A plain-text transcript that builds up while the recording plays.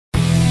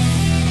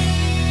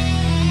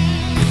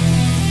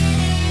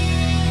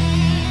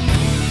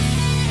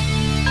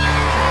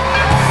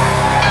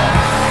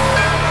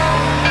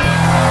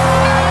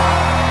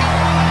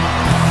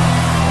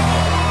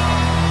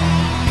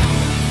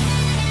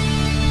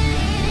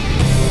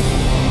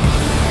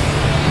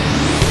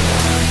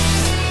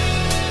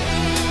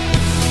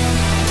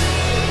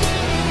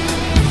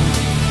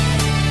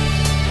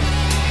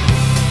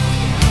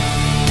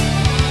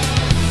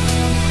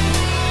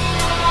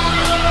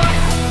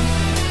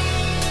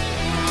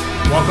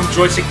welcome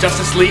Joystick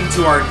Justice League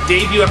to our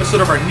debut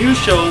episode of our new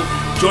show,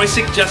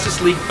 Joystick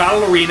Justice League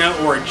Battle Arena,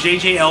 or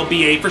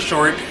JJLBA for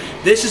short.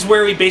 This is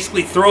where we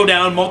basically throw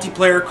down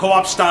multiplayer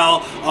co-op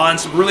style on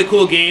some really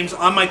cool games.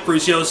 I'm Mike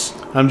Brucios.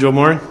 I'm Joe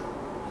Morin.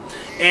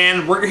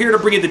 And we're here to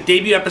bring you the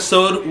debut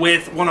episode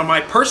with one of my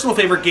personal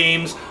favorite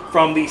games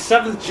from the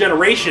 7th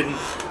generation.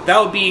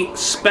 That would be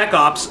Spec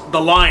Ops: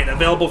 The Line,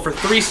 available for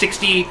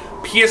 360,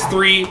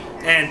 PS3,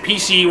 and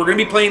PC. We're going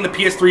to be playing the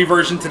PS3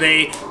 version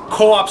today,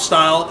 co-op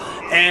style,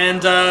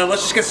 and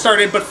let's just get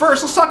started. But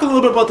first, let's talk a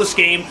little bit about this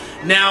game.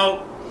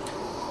 Now,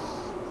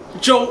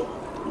 Joe,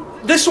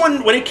 this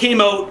one, when it came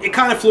out, it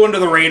kind of flew under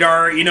the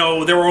radar. You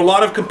know, there were a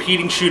lot of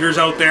competing shooters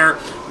out there.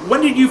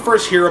 When did you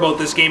first hear about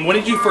this game? When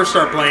did you first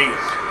start playing it?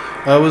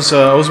 I was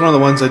one of the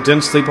ones that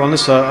didn't sleep on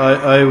this.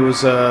 I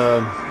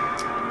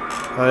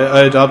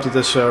adopted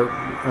this.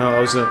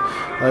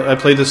 I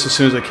played this as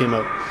soon as it came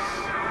out.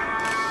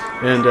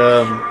 And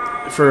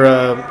if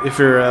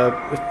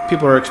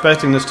people are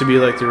expecting this to be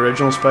like the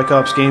original Spec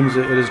Ops games,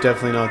 it is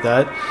definitely not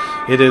that.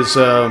 It is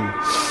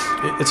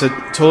it's a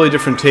totally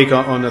different take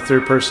on a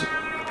third person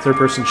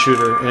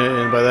shooter,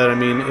 and by that I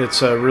mean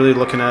it's really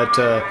looking at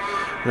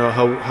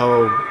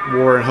how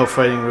war and how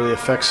fighting really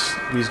affects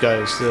these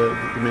guys, the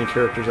main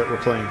characters that we're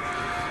playing.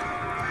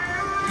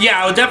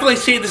 Yeah, I would definitely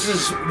say this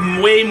is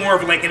way more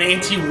of like an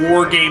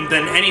anti-war game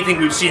than anything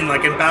we've seen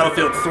like in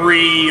Battlefield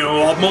 3, you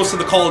know, most of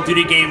the Call of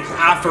Duty games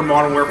after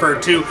Modern Warfare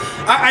 2.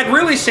 I'd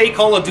really say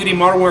Call of Duty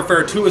Modern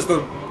Warfare 2 is the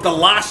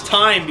last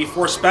time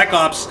before Spec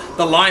Ops: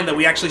 The Line that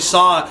we actually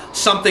saw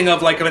something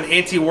of like an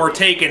anti-war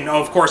take, and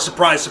of course,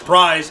 surprise,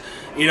 surprise,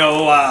 you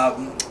know,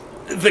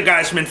 the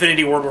guys from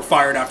Infinity Ward were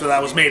fired after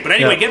that was made. But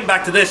anyway, Getting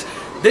back to this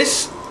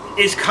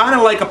is kind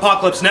of like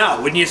Apocalypse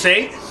Now, wouldn't you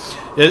say?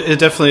 It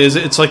definitely is.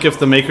 It's like if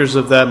the makers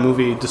of that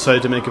movie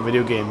decided to make a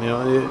video game. You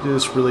know,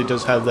 this really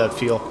does have that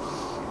feel.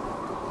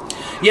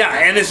 Yeah,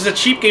 and this is a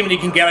cheap game that you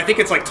can get. I think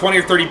it's like 20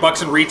 or 30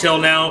 bucks in retail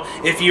now.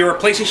 If you're a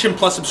PlayStation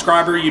Plus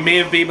subscriber, you may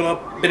have been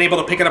able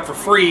to pick it up for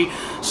free.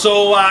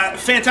 So,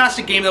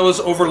 fantastic game that was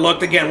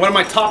overlooked. Again, one of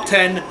my top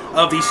 10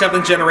 of the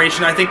 7th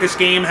generation. I think this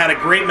game had a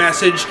great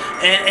message,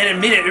 and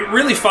admit it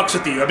really fucks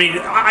with you. I mean,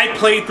 I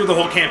played through the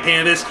whole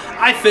campaign of this.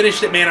 I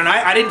finished it, man, and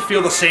I didn't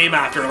feel the same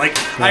after. Like,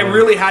 I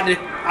really had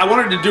to... I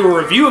wanted to do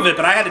a review of it,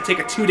 but I had to take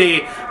a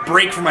 2-day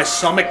break from my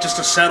stomach just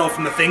to settle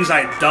from the things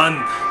I had done,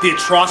 the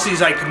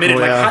atrocities I committed.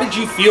 Like, how did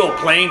you feel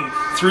playing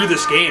through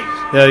this game?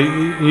 Yeah,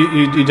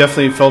 you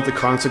definitely felt the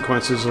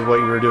consequences of what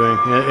you were doing,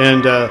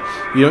 and I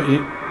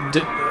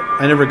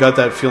never got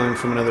that feeling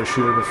from another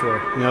shooter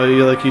before. You know,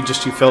 you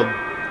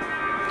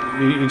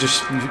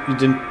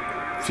didn't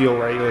feel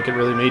right. Like, it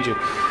really made you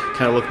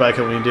kind of look back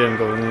at what you did and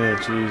go, yeah,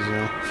 geez, you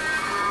know.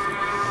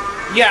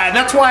 Yeah, and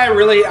that's why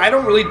I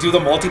don't really do the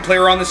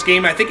multiplayer on this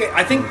game. I think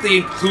the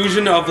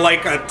inclusion of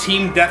like a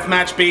team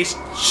deathmatch based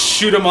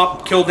shoot 'em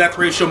up, kill death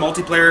ratio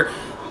multiplayer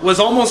was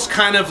almost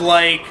kind of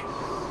like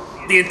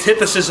the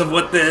antithesis of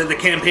what the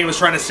campaign was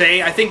trying to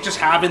say. I think just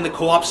having the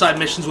co-op side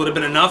missions would have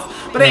been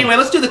enough. But anyway,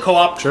 let's do the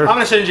co-op. Sure. I'm going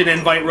to send you an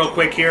invite real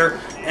quick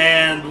here,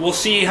 and we'll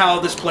see how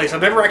this plays.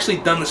 I've never actually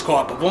done this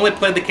co-op. I've only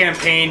played the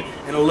campaign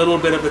and a little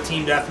bit of the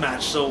team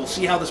deathmatch, so we'll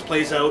see how this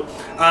plays out.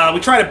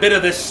 We tried a bit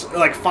of this,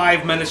 like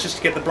 5 minutes, just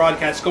to get the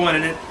broadcast going,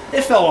 and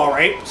it felt all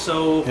right.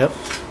 So,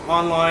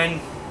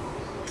 online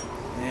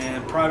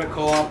and private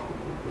co-op.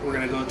 We're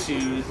going to go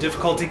to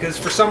difficulty, because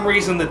for some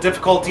reason the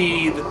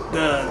difficulty,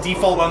 the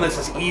default on this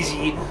is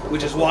easy,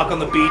 which is walk on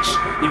the beach.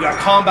 You've got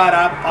combat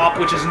op,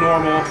 which is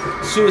normal,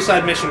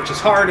 suicide mission, which is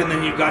hard, and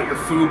then you've got your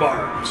foo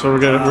bar. So we're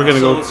gonna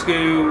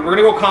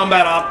go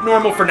combat op,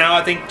 normal for now,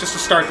 I think, just to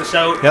start this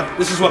out. Yep.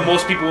 This is what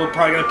most people are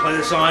probably going to play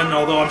this on,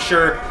 although I'm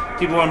sure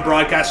people on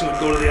broadcasting would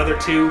go to the other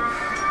two.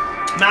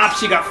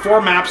 Maps, you got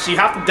 4 maps, so you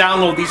have to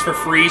download these for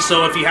free.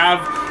 So if you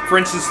have, for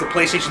instance, the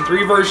PlayStation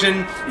 3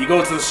 version, you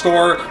go to the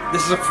store,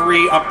 this is a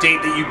free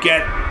update that you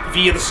get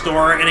via the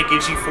store, and it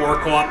gives you 4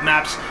 co-op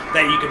maps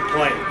that you can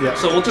play. Yeah.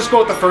 So we'll just go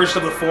with the first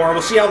of the 4.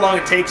 We'll see how long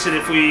it takes, and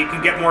if we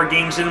can get more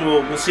games in,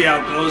 we'll see how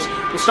it goes.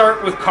 We'll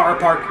start with car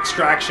park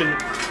extraction.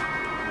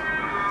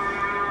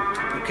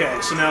 Okay,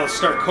 so now let's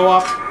start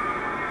co-op.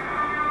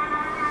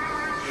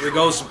 Here we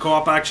go, some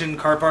co-op action,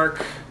 car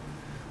park.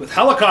 With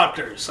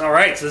helicopters.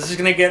 Alright, so this is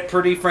going to get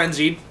pretty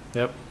frenzied.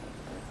 Yep.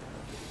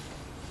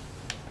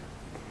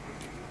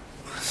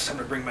 It's time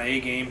to bring my A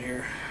game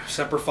here.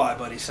 Semper Fi,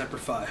 buddy. Semper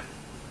Fi.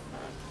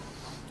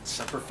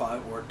 Semper Fi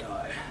or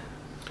die.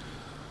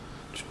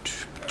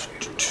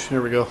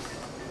 Here we go.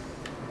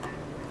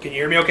 Can you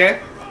hear me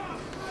okay?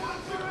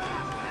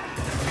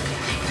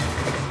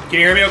 Can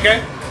you hear me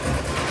okay?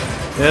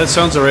 Yeah, it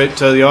sounds alright.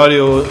 The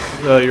audio,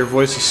 your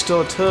voice is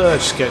still a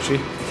touch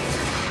sketchy.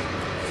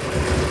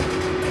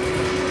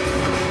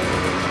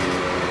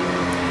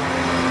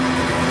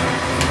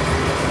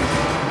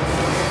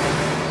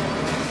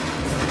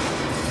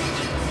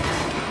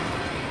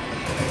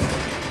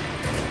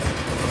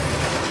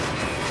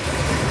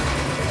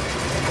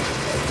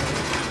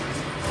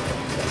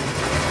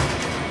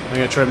 I'm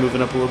gonna try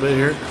moving up a little bit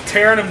here.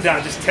 Tearing him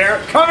down, just tear.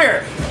 Come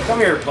here,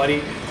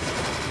 buddy.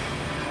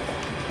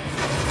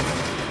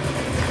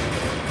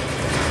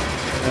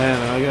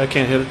 Man, I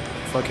can't hit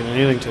fucking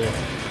anything today.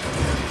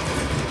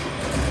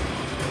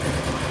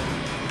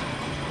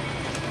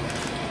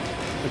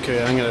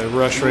 Okay, I'm gonna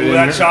rush right in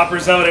that here.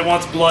 chopper's out. It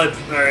wants blood.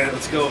 All right,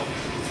 let's go.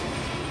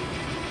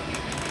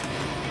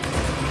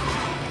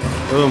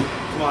 Boom.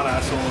 Come on,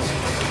 assholes.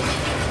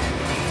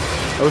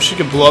 I wish you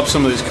could blow up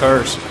some of these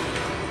cars.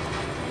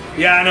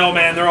 Yeah, I know,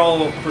 man. They're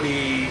all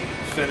pretty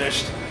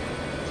finished.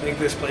 I think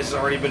this place has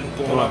already been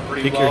blown up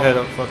pretty Peek well. your head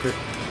up, fucker.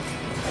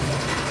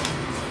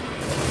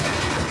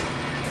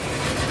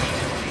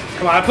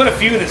 Come on, I put a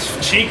few in his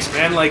cheeks,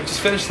 man. Like, just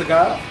finish the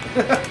guy off.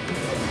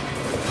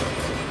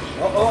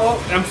 oh,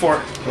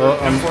 M4. Oh,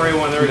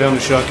 M4A1, there we go. down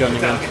the shotgun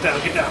again. Get down,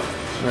 get down.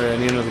 Alright, I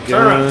need another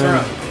gun. Turn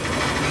around.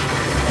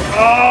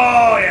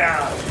 Oh,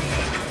 yeah.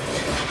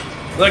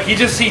 Look, he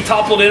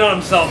toppled in on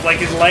himself, like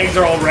his legs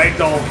are all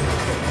ragdoll.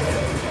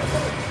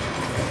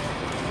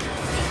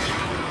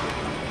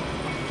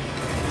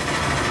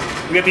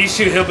 We got these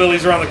two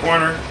hillbillies around the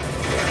corner.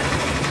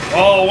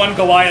 Oh, one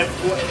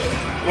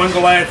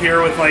Goliath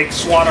here with like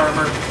SWAT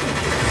armor.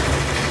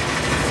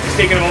 He's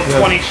taking about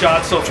 20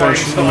 shots so far.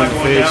 He's still not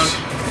going down.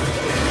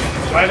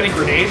 Do I have any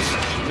grenades?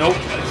 Nope.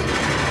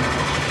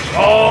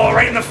 Oh,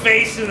 right in the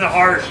face and the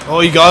heart.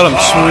 Oh, you got him.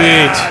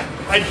 Sweet. Yeah.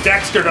 I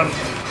dextered him.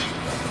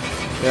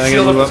 Yeah,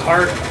 Sealed up his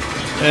heart.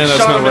 And that's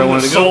Shot not him where I in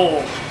wanted the to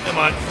go. soul. Come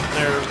on.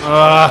 There.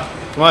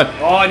 Come on.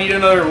 Oh, I need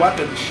another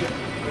weapon. Shit.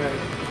 Right.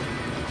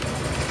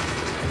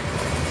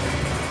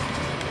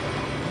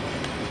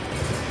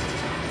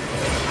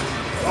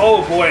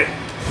 Oh boy.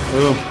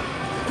 Boom.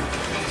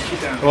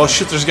 Get down. Oh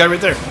shit, there's a guy right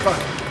there. Come on.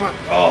 Come on.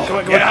 Oh, come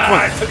on, come yeah, on, come on.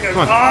 I took it.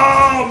 Come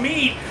on. Oh,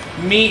 meat.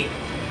 Meat.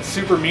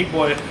 Super meat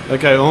boy. That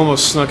guy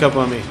almost snuck up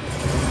on me.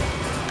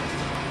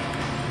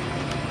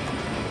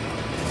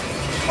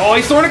 Oh,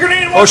 he's throwing a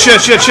grenade. Oh shit,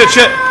 shit, shit,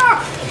 shit.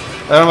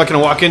 I'm not gonna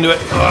walk into it.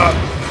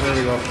 There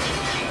we go.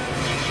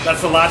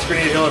 That's the last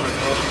grenade he'll ever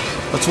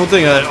throw. That's one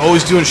thing I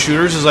always do in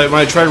shooters is like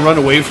when I try to run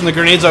away from the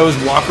grenades, I always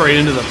walk right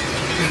into them.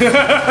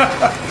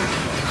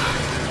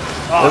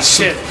 Oh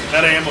shit,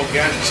 that ammo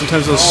gun.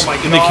 Sometimes those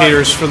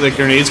indicators for the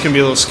grenades can be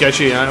a little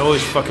sketchy, and I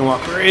always fucking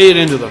walk right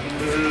into them.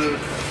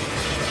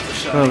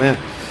 Oh man.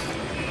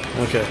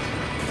 Okay.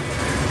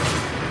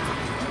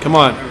 Come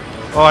on.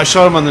 Oh, I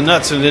shot him on the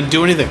nuts and it didn't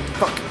do anything.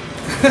 Fuck.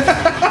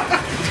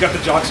 He's got the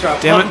jockstrap.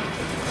 Damn it.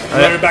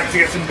 Running back to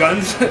get some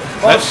guns.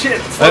 Oh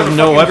shit. I have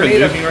no weapon,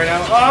 dude. At me right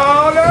now.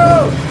 Oh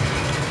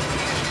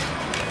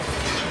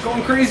no!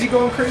 Going crazy,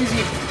 going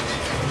crazy.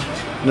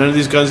 None of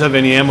these guns have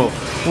any ammo.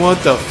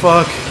 What the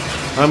fuck?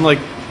 I'm like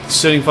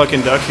sitting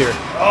fucking duck here.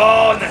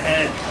 Oh, in the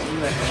head. In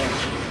the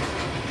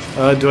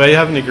head. Do I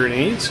have any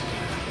grenades?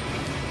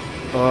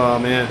 Oh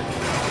man.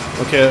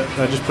 Okay,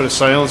 I just put a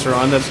silencer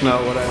on. That's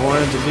not what I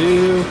wanted to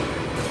do.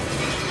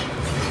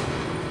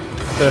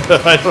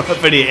 I don't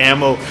have any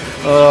ammo.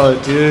 Oh,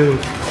 dude.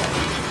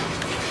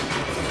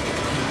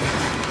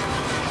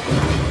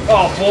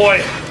 Oh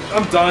boy,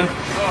 I'm done.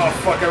 Oh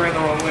fuck, I ran the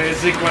wrong way.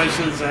 Zig when I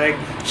should have zagged.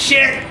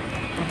 Shit!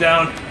 I'm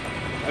down.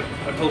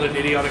 I pulled an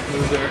idiotic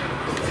move there.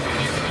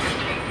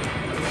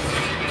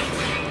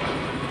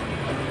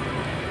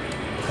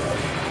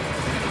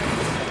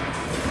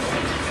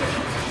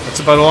 That's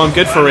about all I'm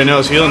good for right now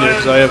is healing you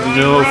because I have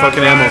no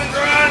fucking ammo.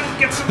 Run!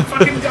 Get some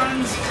fucking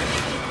guns!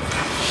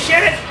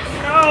 Shit!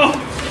 No!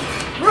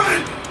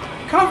 Run!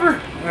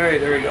 Cover! Alright,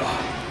 there we go.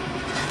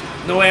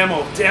 No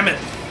ammo. Damn it.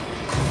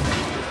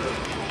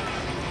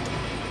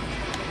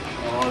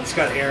 Oh, it's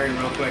got Aaron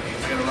real quick.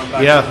 I gotta run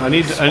back. Yeah, I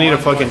need a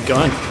fucking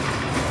gun.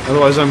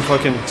 Otherwise I'm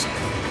fucking...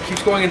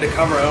 Keeps going into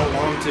cover. I don't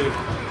want him to.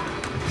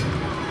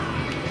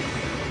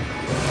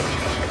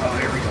 Oh,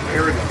 here we go.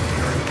 Here we go.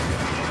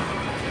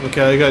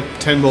 Okay, I got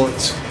 10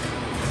 bullets. Okay,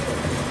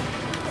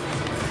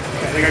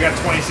 I think I got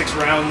 26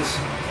 rounds.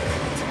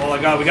 That's all I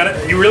got. We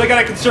got You really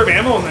gotta conserve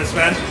ammo in this,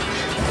 man.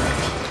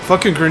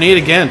 Fucking grenade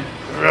again.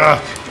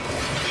 Ugh.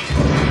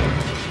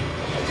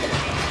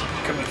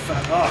 Coming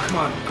fast. Oh, come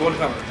on. Go in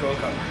cover. Go in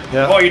cover.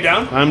 Yeah. Oh, are you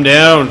down? I'm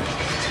down.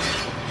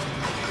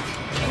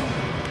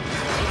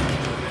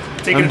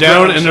 I'm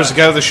down, and there's a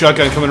guy with a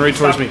shotgun coming right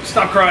towards me.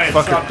 Stop crying.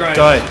 Fucker, Stop crying.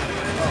 die.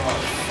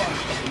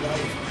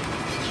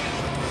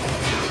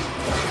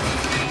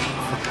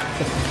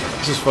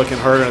 This is fucking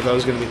harder than I thought it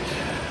was going to be.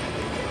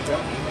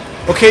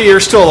 Okay,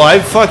 you're still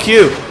alive. Fuck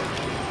you.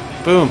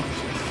 Boom.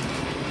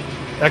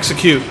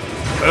 Execute.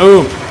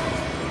 Boom.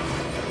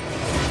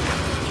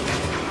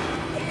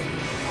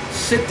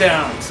 Sit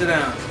down. Sit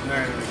down.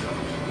 Alright, there we go.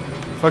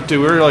 Fuck,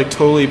 dude, we're like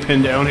totally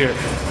pinned down here.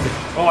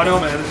 Oh, I know,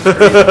 man. This is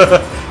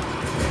crazy.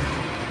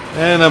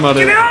 And I'm out of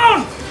Get it.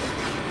 down!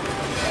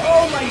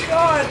 Oh my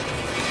god!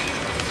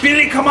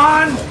 Billy, come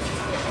on!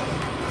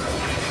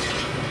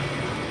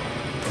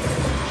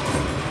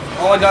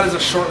 All I got is a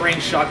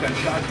short-range shotgun.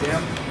 God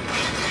damn.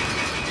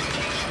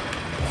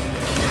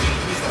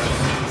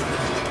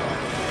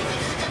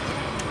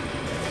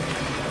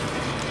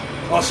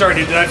 Oh, sorry,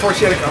 dude. Did I force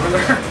you out of cover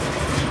there?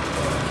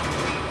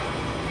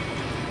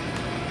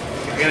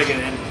 I gotta get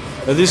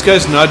in. Are these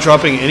guys not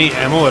dropping any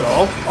ammo at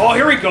all? Oh,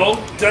 here we go.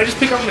 Did I just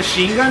pick up a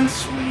machine gun?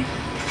 Sweet.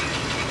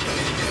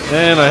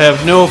 And I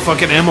have no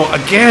fucking ammo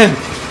again.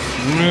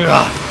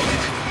 Ugh.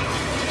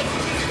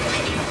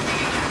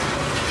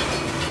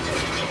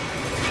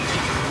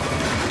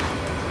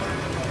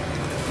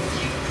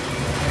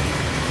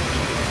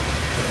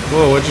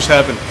 Whoa, what just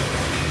happened?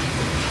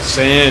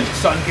 Sand.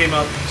 Sun came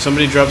up.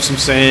 Somebody dropped some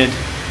sand.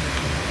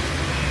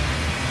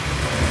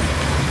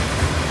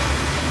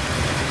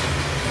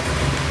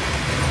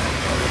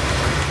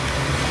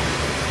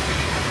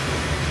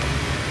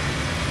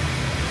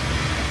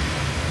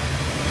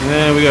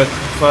 And we got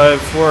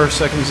 4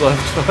 seconds left.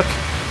 Fuck.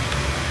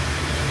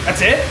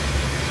 That's it?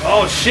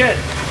 Oh shit.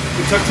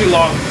 It took too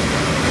long.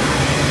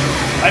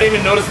 I didn't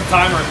even notice the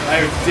timer.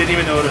 I didn't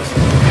even notice.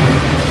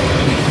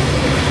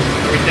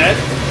 Are we dead?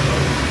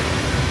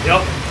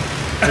 Yep.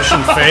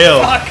 Mission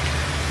failed. Fuck.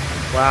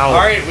 Wow.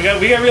 Alright, we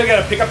really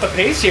gotta pick up the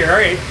pace here.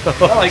 Alright. I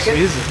like it.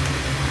 Jesus.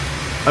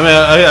 I mean,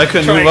 I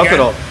couldn't Try move up again.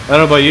 at all. I don't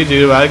know about you,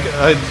 dude. I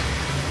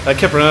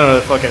kept running out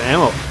of fucking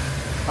ammo.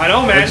 I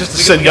know, man. Just to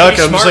send duck,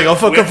 I'm just like, oh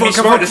fuck, fuck.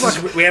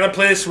 We gotta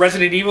play this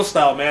Resident Evil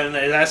style, man.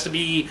 It has to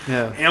be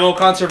ammo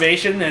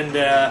conservation and.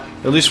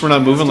 At least we're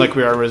not moving like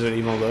we are Resident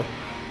Evil, though.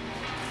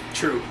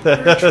 True.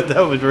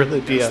 That would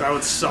really be that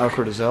would suck.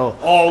 awkward as hell.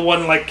 All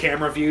one like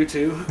camera view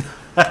too.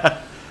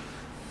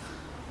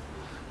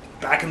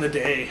 Back in the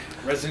day,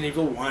 Resident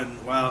Evil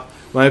 1. Wow.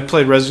 When I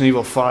played Resident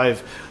Evil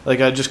 5, like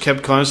I just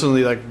kept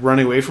constantly like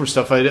running away from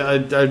stuff. I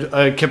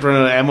kept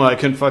running out of ammo. I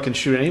couldn't fucn't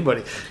shoot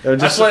anybody.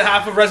 That's what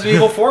half of Resident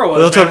Evil 4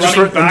 was. I'm just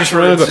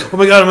running. Going, oh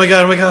my god! Oh my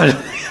god! Oh my god!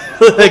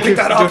 I pick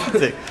that up.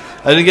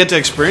 I didn't get to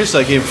experience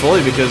that game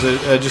fully because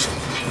I just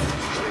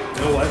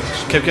you know what?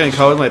 kept getting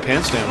caught with my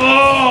pants down.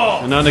 Oh!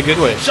 And not in a good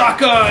way.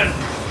 Shotgun!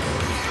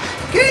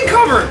 Get in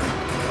cover!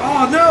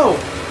 Oh no!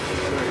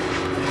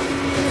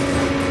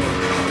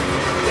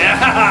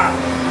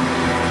 Yeah!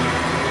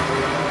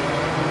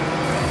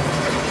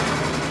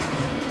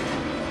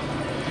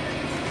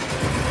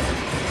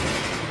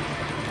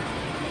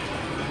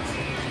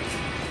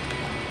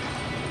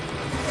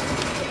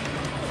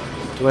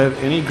 Do I have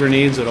any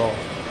grenades at all?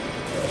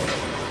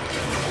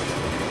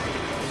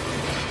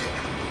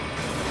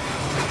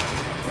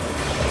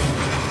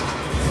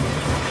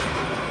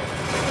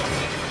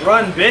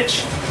 Run,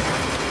 bitch!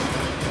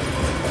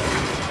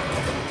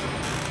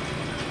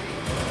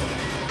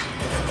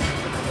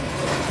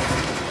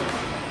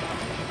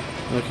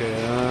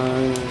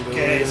 Okay.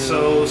 Okay,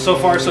 so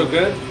far so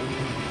good.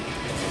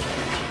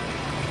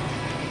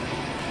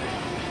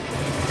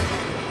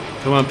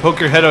 Come on, poke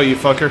your head out, you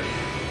fucker.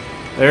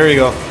 There you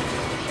go.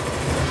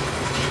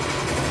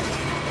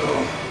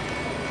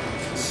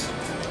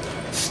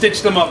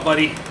 Stitch them up,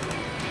 buddy.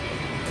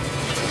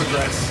 Let's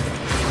progress.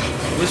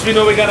 At least we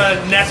know we got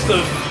a nest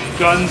of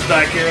guns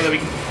back here that we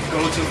can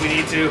go to if we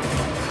need to.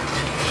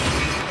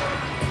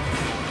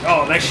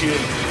 Oh, nice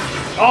shooting.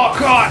 Oh,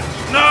 God!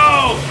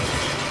 No!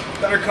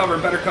 Better cover,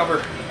 better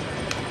cover.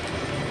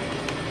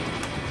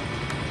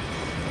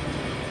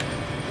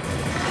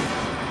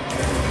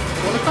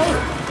 What a color?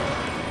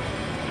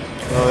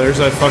 Oh, there's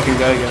that fucking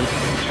guy again.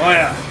 Oh,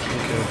 yeah.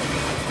 Okay.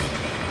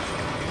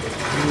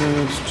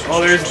 Oh,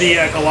 there's the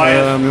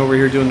Goliath. I'm over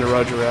here doing the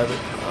Roger Rabbit.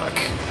 Fuck.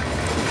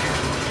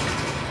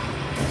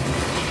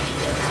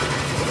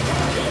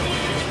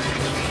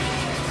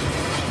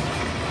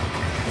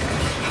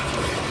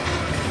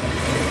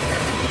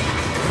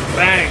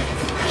 Bang!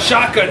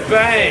 Shotgun,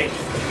 bang!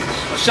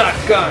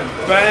 Shotgun,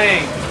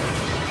 bang!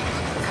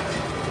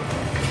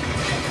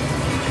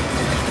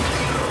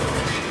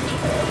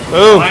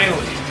 Boom!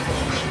 Finally.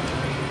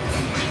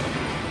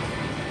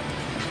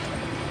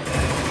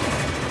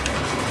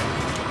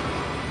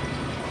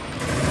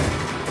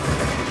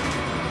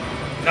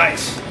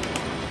 Nice.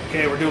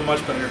 Okay, we're doing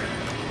much better.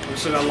 We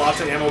still got lots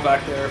of ammo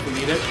back there if we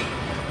need it.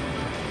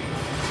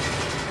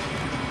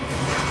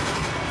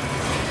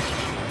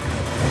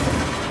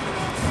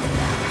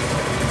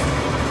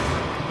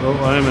 Oh,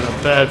 I am in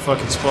a bad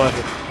fucking spot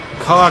here.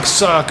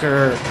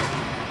 Cocksucker!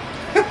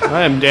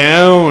 I am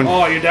down.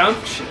 Oh, you're down?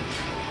 Shit.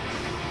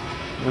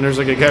 And there's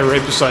like a guy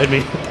right beside me.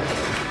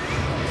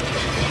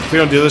 If we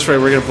don't do this right,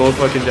 we're gonna both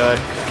fucking die.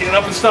 Get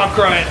up and stop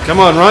crying. Come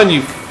on, run,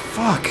 you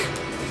fuck!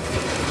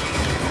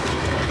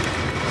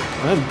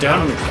 I'm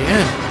down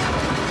again.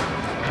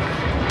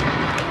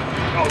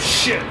 Oh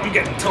shit, I'm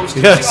getting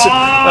toasted. Yes.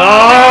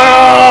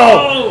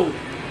 Oh!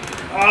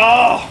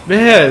 Oh!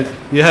 Man,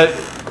 you had.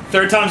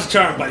 Third time's the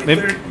charm, buddy.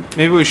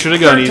 Maybe we should have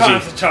gone Third easy.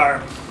 time's the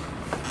charm.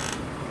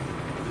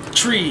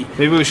 Tree.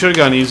 Maybe we should have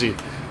gone easy.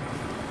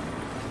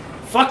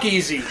 Fuck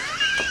easy.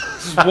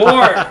 This is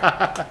war.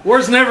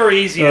 War's never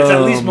easy. It's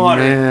at least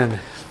modern.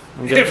 Man.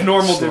 If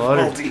normal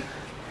slaughtered. difficulty.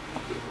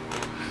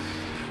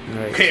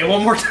 Right. Okay,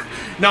 one more time.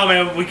 No,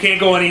 man, we can't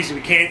go on easy.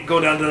 We can't go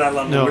down to that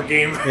level. No. We're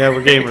gamers. Yeah,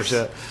 we're gamers,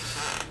 yeah.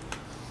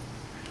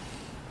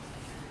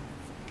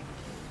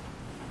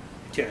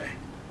 Okay.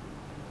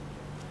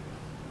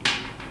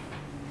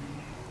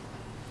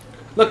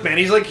 Look, man,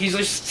 he's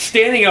just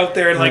standing out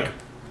there in like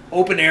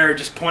open air,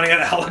 just pointing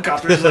at a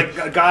helicopter. There's like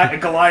a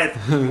Goliath,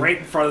 right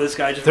in front of this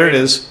guy. Just there it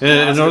is.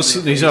 And notice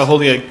he's not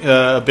holding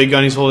a big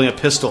gun. He's holding a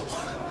pistol.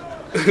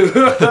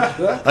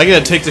 I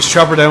gotta take this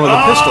chopper down with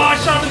a pistol. Oh, I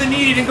shot him in the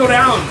knee. He didn't go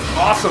down.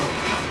 Awesome.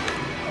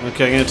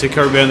 Okay, I'm gonna take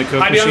cover behind the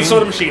Coke Hide machine. behind the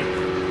soda machine.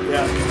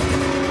 Yeah.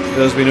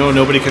 As we know,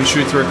 nobody can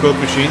shoot through a Coke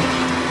machine.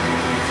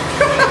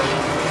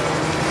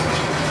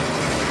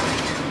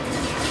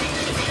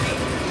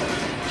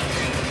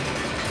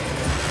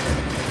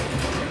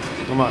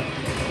 Come on.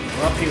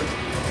 We're up here.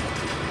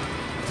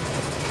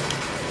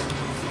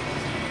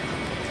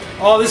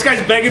 Oh, this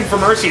guy's begging for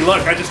mercy.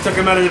 Look, I just took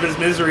him out of his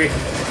misery.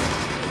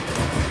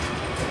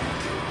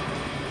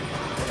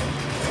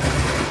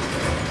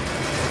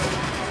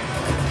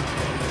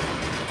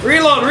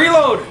 Reload,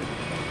 reload!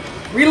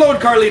 Reload,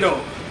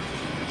 Carlito.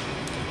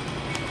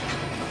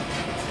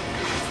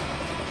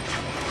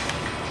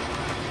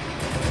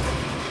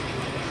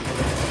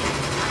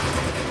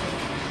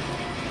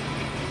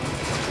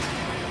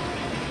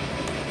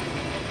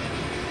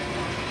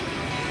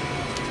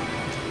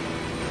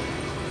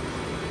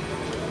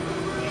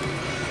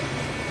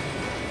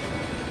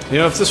 You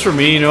know, if this were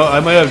me, you know, I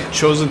might have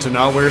chosen to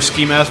not wear a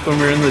ski mask when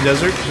we were in the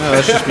desert. No,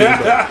 that's just me.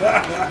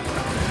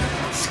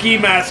 But... Ski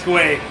mask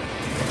way.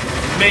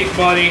 Make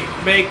money,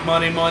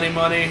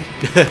 money.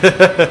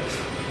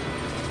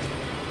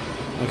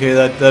 Okay,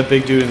 that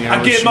big dude in the armor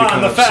I'm getting should be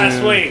on the coming up fast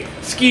soon. way.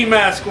 Ski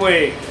mask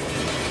way.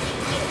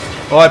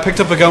 Oh, I picked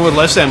up a gun with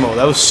less ammo.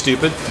 That was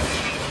stupid.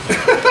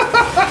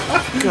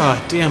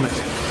 God damn it.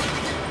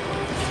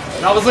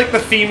 That was like the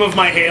theme of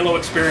my Halo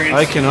experience.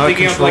 I cannot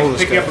control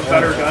this picking guy. up a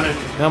better gun. And,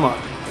 Come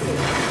on.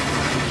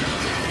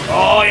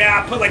 oh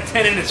yeah, I put like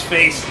 10 in his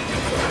face.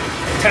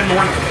 10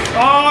 more.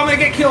 Oh, I'm gonna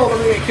get killed.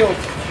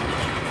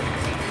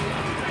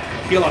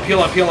 Heal up, heal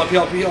up, heal up,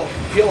 heal up,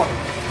 heal up.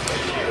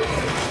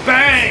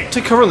 Bang!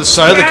 Take cover on the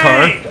side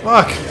Bang! of the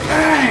car. Fuck.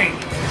 Bang!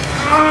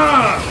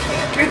 Ah!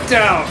 Get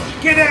down!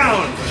 Get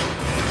down!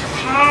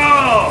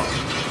 Oh!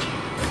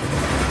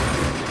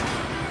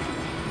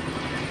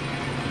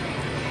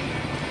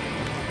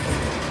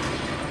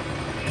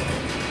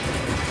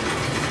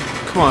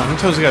 Come on,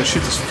 sometimes I gotta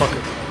shoot this fucker.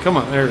 Come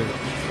on, there we go.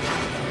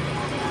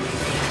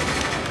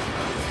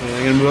 Okay,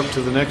 I'm gonna move up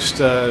to the next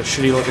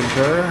shitty looking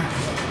car.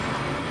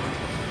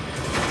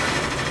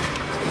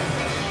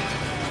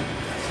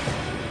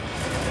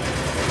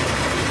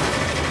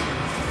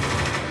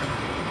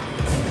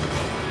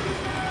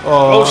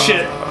 Oh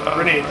shit!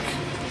 Grenade.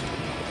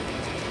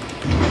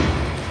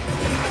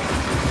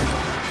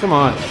 Come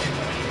on.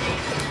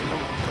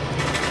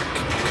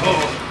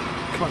 Oh.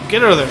 Come on,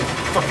 get out of there.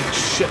 Fucking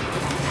shit.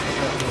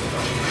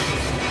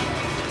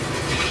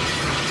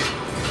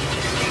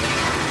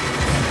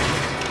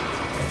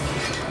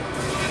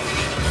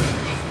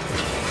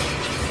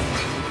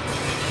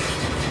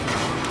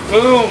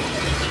 Boom!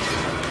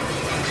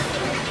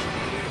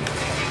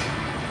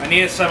 I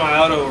need a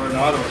semi-auto or an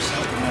auto or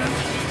something, man.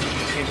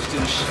 Can't just do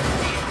this shit.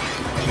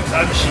 Is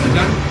that a machine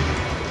gun?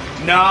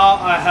 Now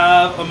I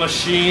have a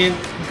machine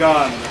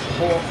gun.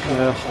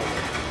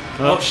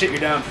 Oh shit, you're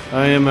down.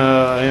 I am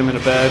in a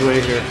bad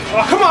way here.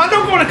 Oh, come on,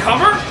 don't go into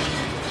cover!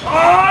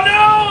 Oh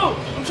no!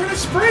 I'm trying to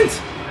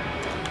sprint!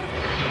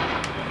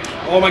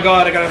 Oh my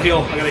god, I gotta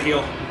heal. Hold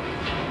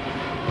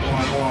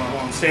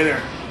on. Stay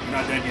there. You're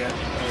not dead yet.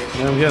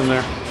 Yeah, I'm getting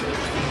there.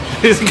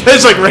 This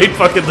guy's like right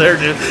fucking there,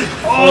 dude.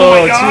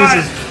 Oh my god!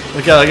 Jesus.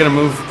 Okay, I gotta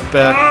move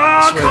back.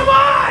 Oh, come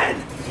on!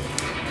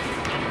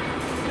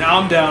 Now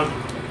I'm down.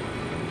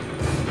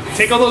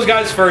 Take all those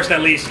guys first,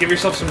 at least. Give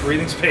yourself some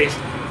breathing space.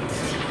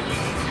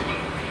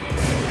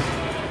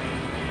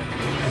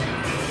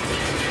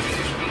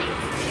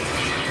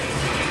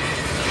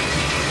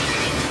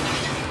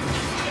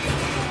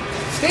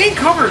 Stay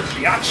covered,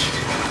 biatch.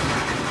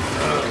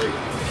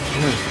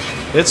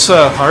 It's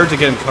hard to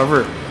get in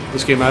cover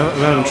this game. I'm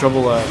having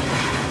trouble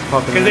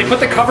popping. Because they put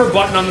the cover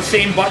button on the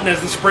same button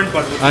as the sprint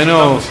button. Which I is a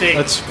know. mistake.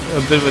 That's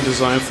a bit of a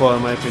design flaw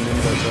in my opinion,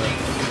 but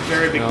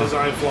very big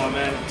design flaw,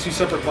 man. 2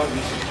 separate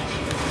buttons.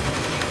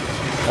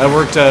 I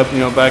worked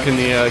back in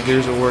the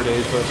Gears of War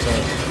days, but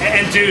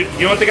And dude,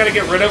 you know what they got to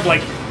get rid of?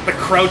 Like the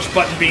crouch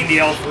button being the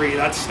L3.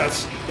 That's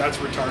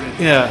retarded.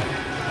 yeah.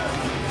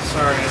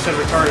 Sorry, I said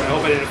retarded. I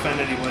hope I didn't offend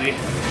anybody. It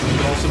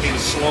could also mean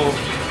slow.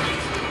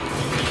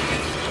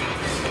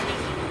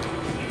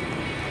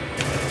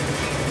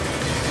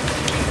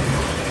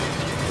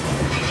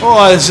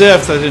 Oh, as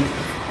if I didn't.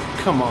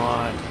 Come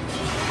on.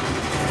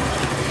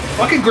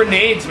 Fucking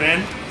grenades,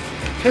 man.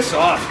 Piss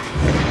off.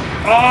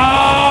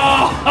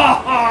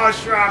 Oh,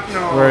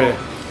 shrapnel. Where are you?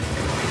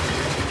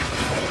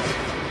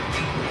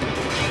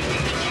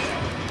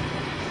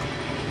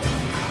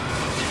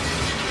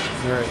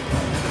 All right.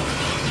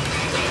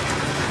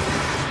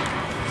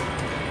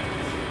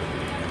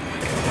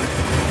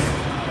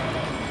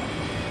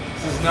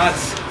 This is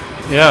nuts.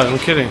 Yeah, no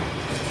kidding.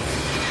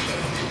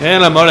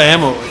 And I'm out of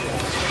ammo.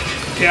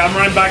 Okay, I'm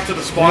running back to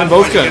the spawn. And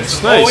both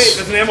guns. Nice. Oh wait,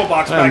 there's an ammo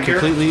box I'm back here.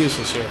 completely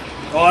useless here.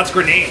 Oh, that's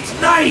grenades.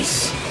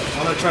 Nice!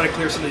 I'm gonna try to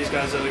clear some of these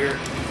guys out here.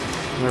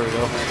 There we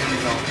go. Alright, here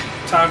we go.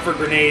 Time for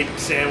grenade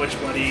sandwich,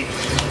 buddy.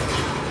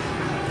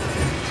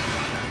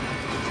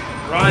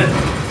 Run!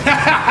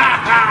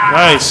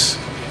 Nice.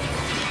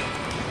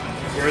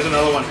 Here's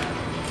another one.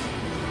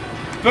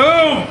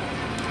 Boom!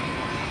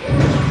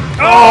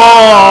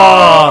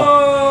 Oh!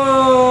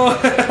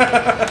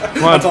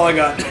 Come on. That's all I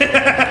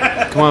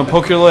got. Come on,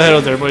 poke your little head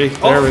out there, buddy.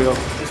 There we go.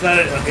 Is that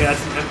it? Okay,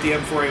 that's an empty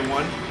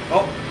M4A1.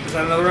 Oh, is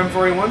that another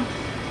M4A1?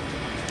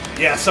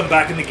 Yes, I'm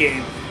back in the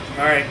game.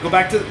 Alright, go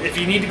back to... If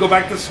you need to go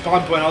back to the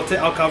spawn point,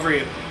 I'll cover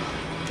you.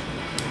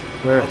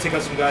 Where? I'll take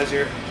out some guys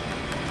here.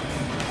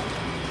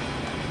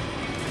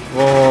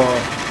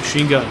 Oh,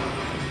 machine gun.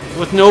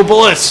 With no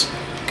bullets.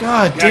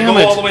 God damn it.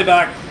 Yeah, go all the way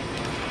back.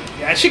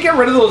 Yeah, I should get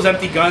rid of those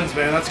empty guns,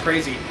 man. That's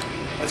crazy.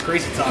 That's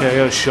crazy talk. Okay, I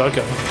got a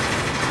shotgun.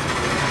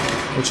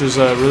 Which is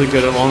really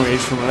good at long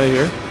range from right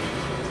here.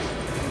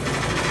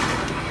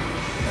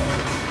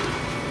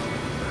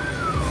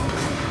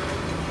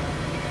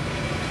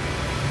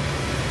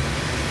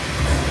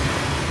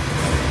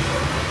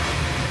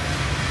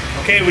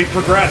 Okay, we've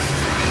progressed.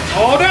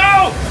 Oh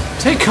no!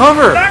 Take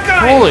cover! That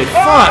guy! Holy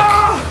fuck!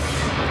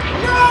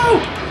 No!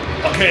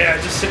 Okay,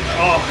 I just sit.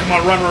 Oh, come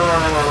on, run.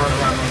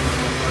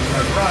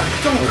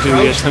 Don't Oh, dude,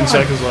 we got 10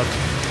 seconds left.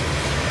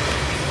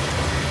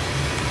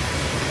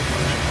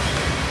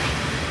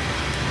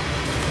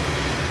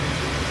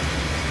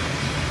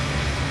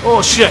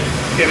 Oh shit!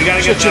 Okay, we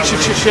gotta get that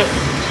shit.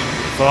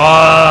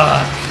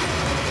 Fuck!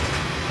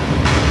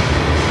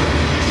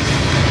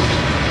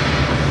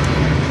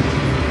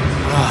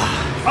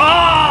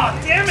 Ah,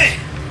 damn it!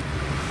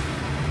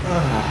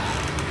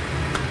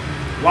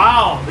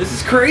 Wow, this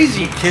is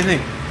crazy. Kidding.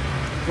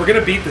 We're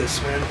gonna beat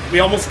this, man. We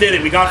almost did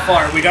it. We got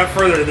far. We got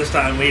further this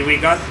time. We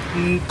got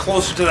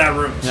closer to that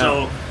room. Yeah.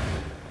 So.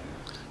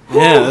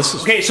 Yeah, this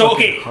is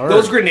okay. hard.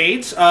 Those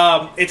grenades.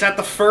 It's at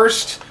the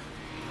first.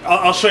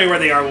 I'll show you where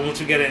they are once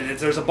we get in.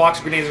 There's a box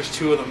of grenades. There's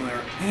 2 of them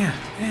there. Yeah.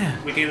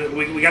 We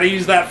got to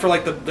use that for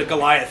like the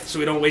Goliath, so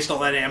we don't waste all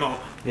that ammo.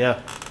 Yeah.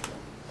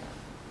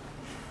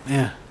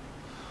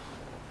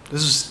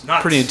 This is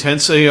Nuts. pretty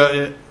intense.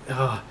 I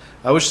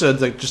wish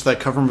that just that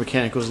cover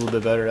mechanic was a little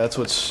bit better. That's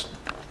what's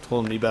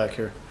holding me back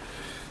here.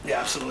 Yeah,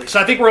 absolutely. So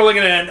I think we're only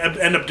going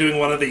to end up doing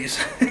one of these.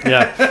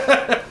 Yeah.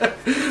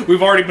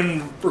 We've already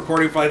been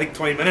recording for I think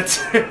 20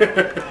 minutes.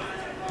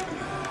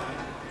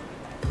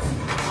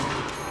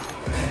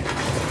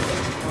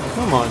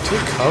 Come on, take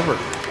cover.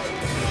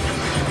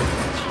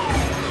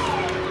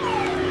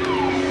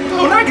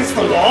 Oh, not against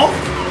the wall.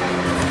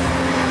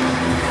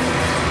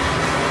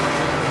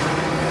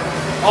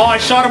 Oh, I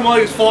shot him while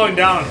he was falling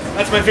down.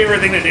 That's my favorite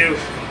thing to do.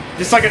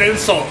 Just like an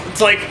insult.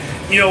 It's like,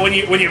 you know, when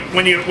you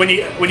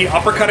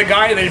uppercut a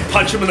guy and then you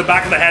punch him in the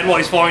back of the head while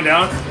he's falling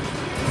down.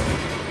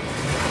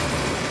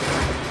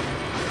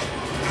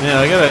 Yeah,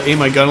 I gotta aim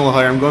my gun a little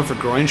higher. I'm going for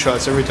groin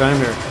shots every time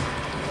here.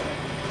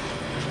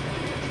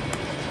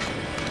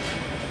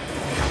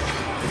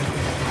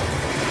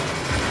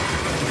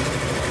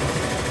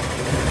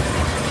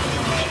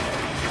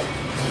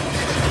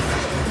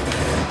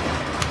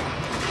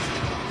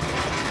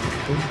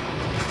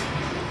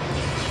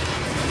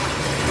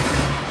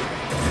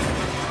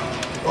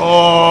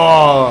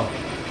 Oh!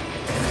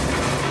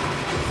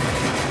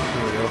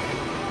 There we go.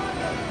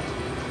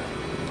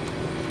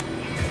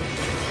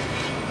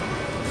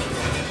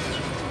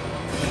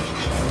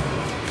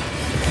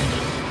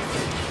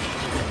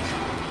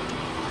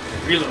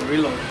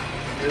 Reload.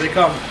 Here they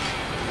come.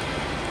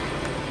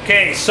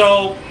 Okay,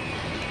 so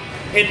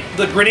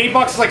the grenade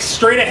box is like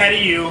straight ahead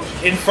of you,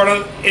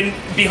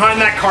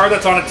 behind that car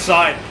that's on its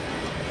side.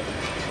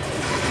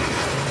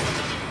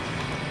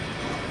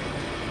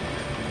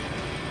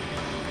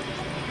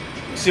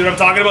 See what I'm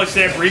talking about?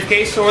 See that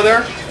briefcase over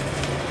there?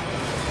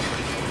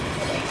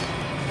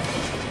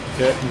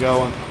 Okay, we got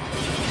one.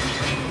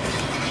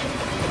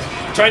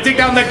 Try to take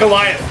down that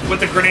Goliath with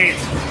the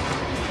grenades.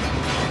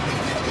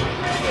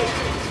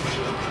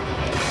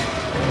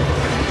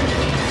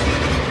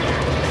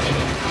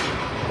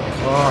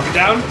 Oh, You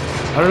down?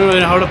 I don't even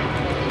know how to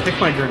pick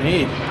my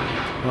grenade.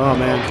 Oh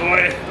man.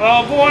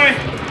 Oh boy.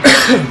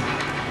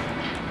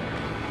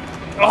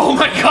 Oh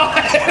my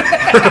god.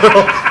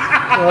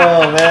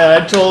 Oh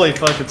man, I totally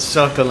fucking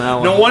suck on that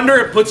one. No wonder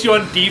it puts you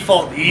on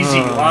default easy.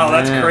 Oh, wow,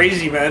 that's man.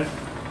 crazy, man.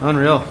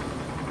 Unreal.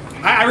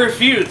 I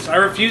refuse. I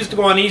refuse to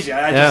go on easy.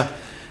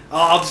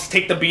 I'll just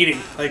take the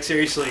beating. Like,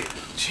 seriously.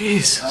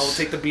 Jesus. I will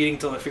take the beating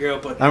till I figure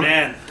out, but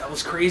man, that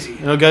was crazy.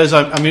 You know, guys,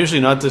 I'm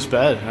usually not this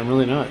bad. I'm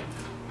really not.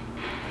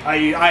 I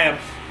am.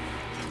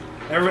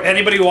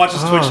 Anybody who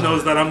watches Twitch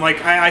knows that I'm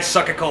like, I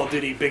suck at Call of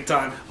Duty big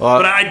time. Well,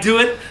 but I do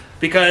it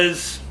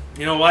because,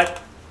 you know what?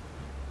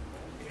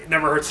 It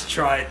never hurts to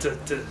try.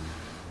 The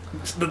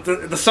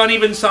sun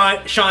even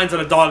shines on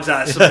a dog's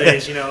ass some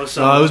days, you know.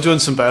 So I was doing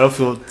some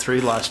Battlefield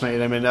 3 last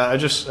night. I mean, I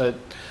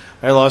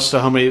lost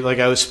how many, like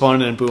I was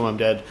spawning and boom, I'm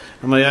dead.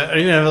 I'm like, I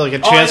didn't even have like a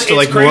chance to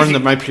like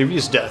mourn my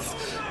previous death.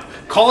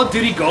 Call of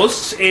Duty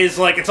Ghosts is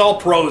like, it's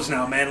all pros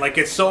now, man. Like,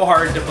 it's so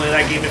hard to play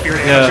that game if you're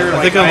an amateur.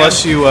 I think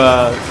unless you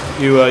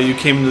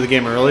came into the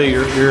game early,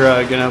 you're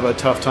gonna have a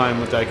tough time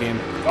with that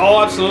game.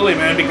 Oh, absolutely,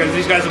 man, because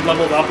these guys have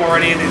leveled up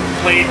already and they've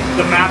played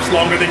the maps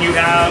longer than you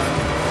have.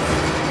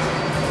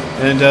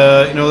 And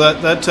you know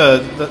that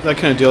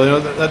kind of deal, you know,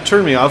 that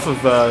turned me off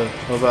of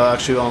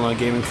actually online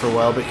gaming for a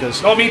while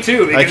because oh, me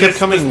too. I kept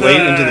coming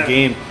late into the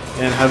game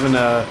and having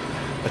a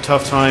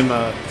tough time,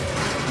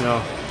 you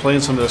know,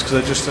 playing some of this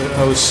because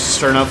I was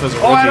starting off as a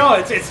rookie. Oh, I know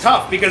it's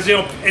tough because you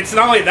know it's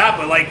not only that,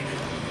 but like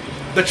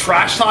the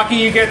trash talking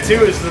you get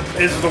too is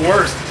the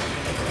worst.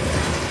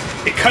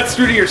 It cuts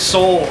through to your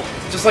soul,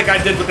 just like I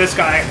did with this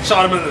guy. I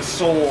shot him in the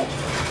soul.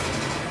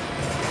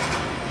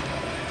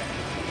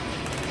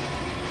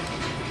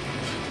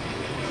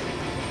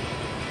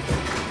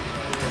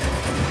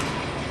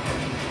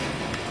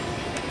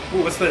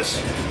 Ooh, what's this?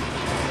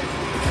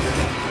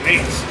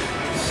 Grenades.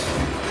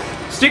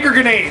 Sticker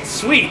grenades,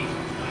 sweet.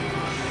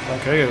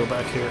 Okay, I gotta go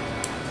back here.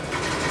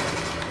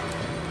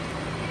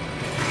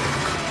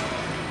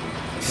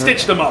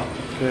 Stitch them up.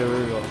 Okay, there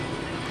we go.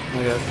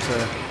 I got.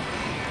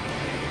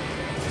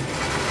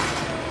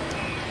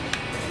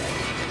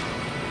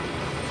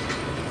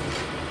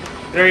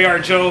 There you are,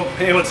 Joe.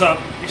 Hey, what's up?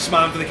 You're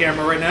smiling for the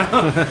camera right now.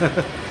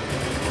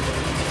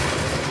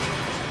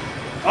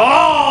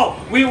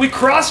 Oh, we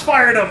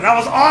crossfired him. That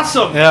was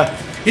awesome. Yeah.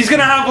 He's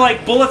gonna have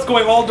like bullets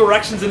going all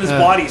directions in his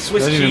body.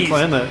 Swiss cheese. Didn't even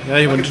plan that. Yeah,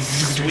 he went.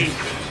 Sweet.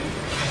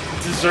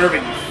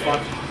 Deserving.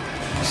 Fuck.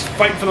 Just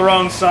fighting for the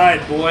wrong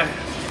side, boy.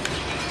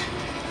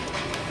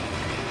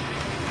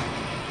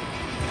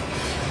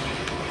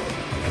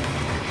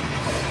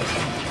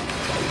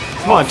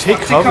 Come on, take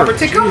cover.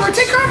 Take cover.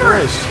 Take cover.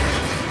 Christ.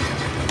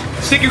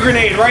 Stick your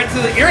grenade right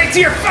to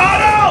your. Oh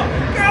no!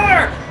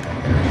 Cover.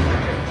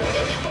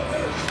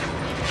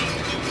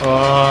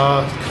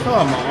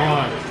 Come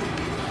on.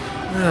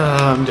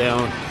 I'm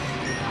down.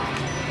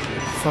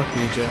 Fuck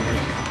me gently.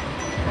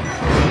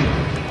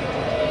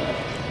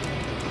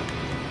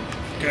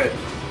 Good.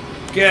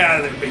 Get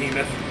out of there,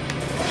 behemoth.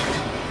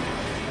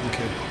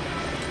 Okay.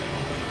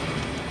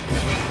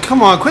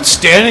 Come on, quit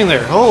standing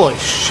there. Holy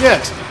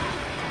shit.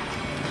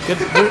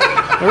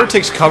 Whoever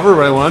takes cover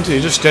when I want to, you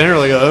just stand there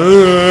like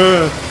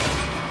a.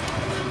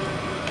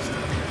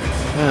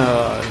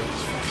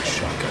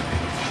 Shotgun.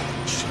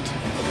 Shit.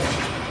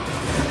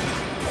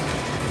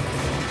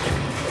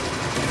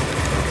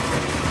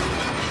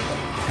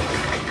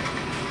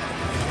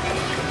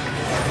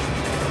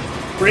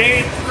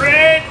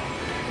 Grenade!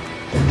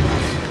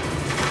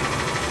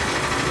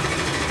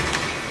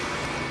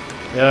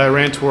 Yeah, I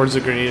ran towards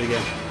the grenade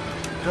again.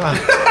 God.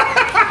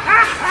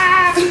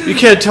 You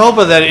can't tell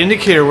by that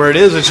indicator where it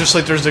is. It's just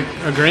like there's a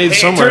grenade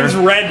somewhere. It turns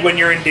red when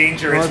you're in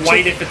danger. Well, it's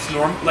white if it's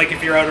like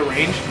if you're out of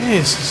range.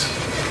 Jesus.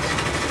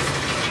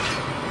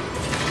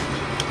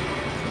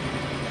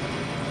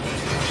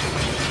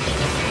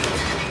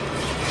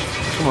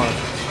 Come on.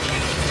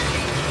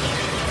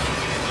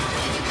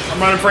 I'm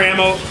running for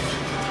ammo.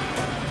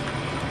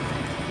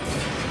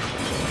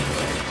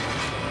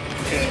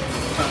 Okay.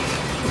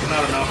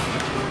 Not enough.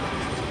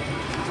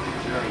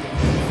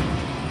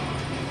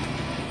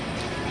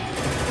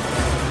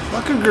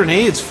 Fucking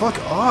grenades, fuck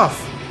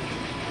off.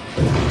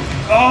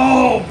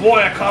 Oh boy,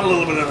 I caught a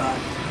little bit of that.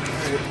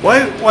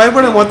 Why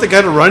would I want the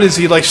guy to run? Is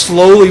he like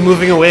slowly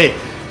moving away?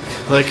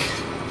 Like.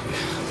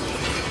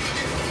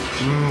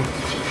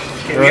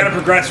 Okay, we gotta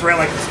progress. We're at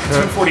like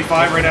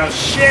 245 right now.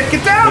 Shit,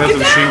 get down! I have the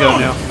machine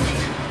gun now.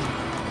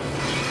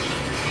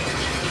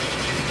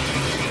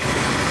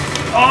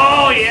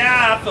 Oh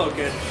yeah, that felt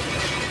good.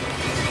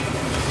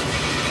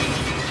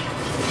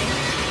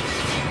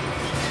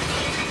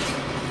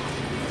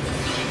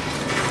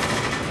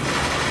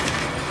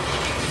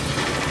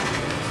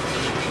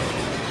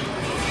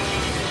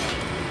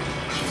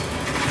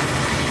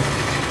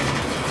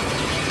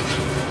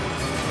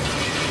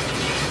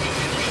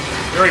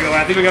 There we go.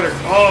 I think we got her.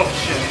 Oh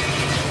shit.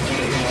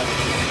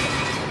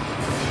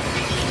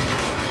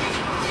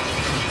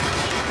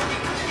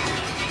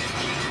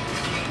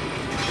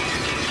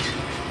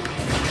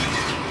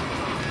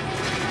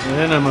 And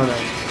then I'm gonna.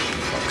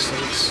 Fuck's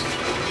sakes.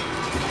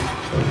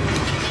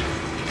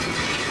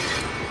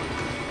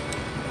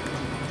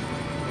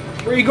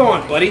 Where are you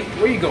going, buddy?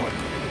 Where are you going?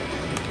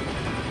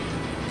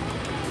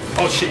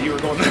 Oh shit, you were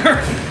going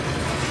there.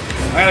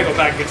 I gotta go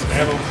back and get some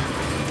ammo.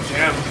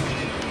 Damn.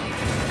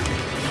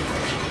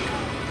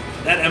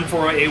 That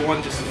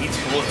M4A1 just eats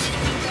bullets.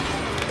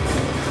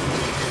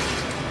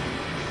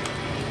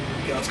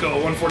 Okay, let's go.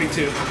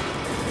 142.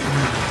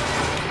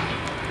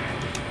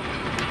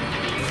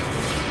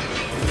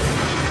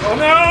 Oh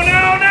no,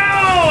 no,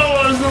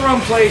 no! It was in the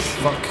wrong place.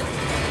 Fuck.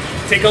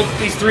 Take out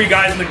these 3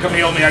 guys and then come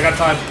heal me. I got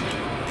time.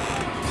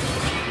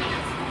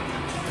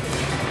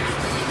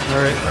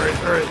 Alright.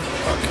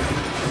 Fuck.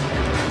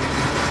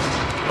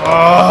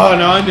 Oh,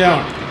 no, I'm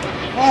down.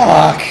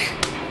 Fuck.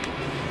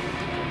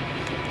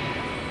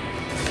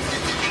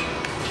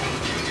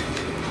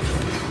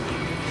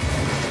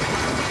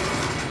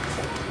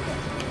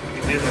 We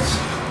can do this.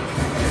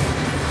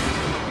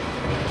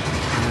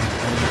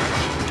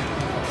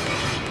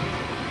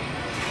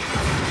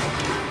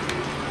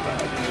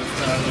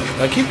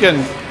 I keep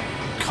getting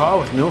caught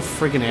with no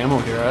freaking ammo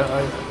here. I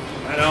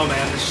know,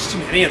 man. There's just too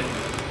many of them.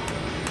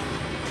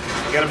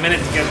 You got a minute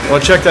to get there. Well,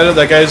 check that out.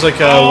 That guy's like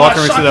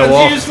walking right through that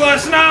wall.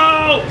 Useless.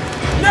 No!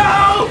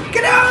 No!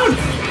 Get down!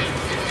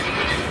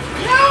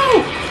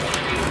 No!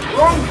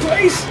 Wrong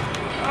place.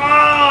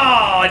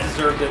 Oh, I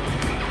deserved it.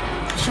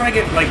 Just trying to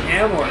get like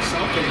ammo or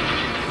something.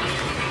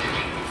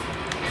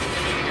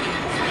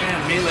 Man,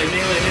 melee.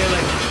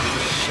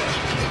 Shit.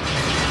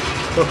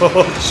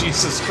 Oh,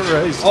 Jesus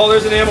Christ. Oh,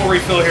 there's an ammo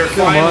refill here,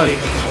 finally.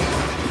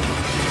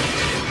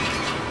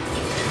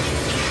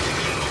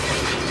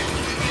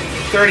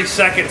 30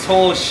 seconds,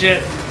 holy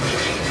shit.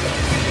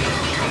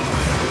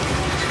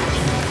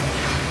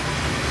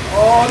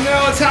 Oh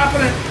no, it's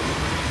happening.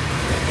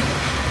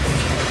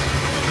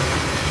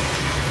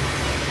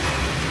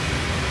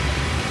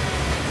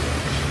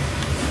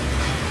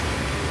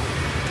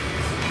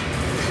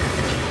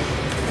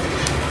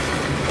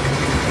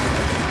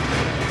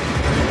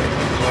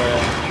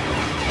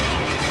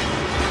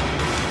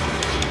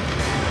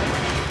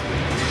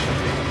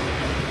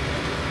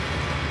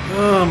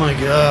 Oh my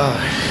god.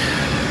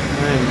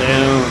 I'm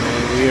down,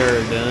 man. We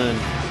are done.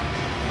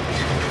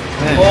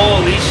 Man.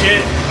 Holy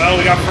shit. Oh,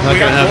 we got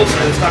closer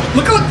this time.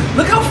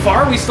 Look how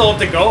far we still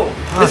have to go.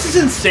 This is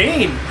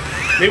insane.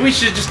 Maybe we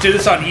should just do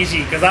this on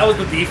easy, because that was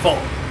the default.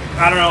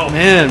 I don't know.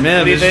 Man,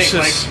 what do you think?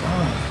 Just,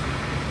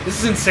 this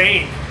is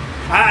insane.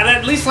 I'd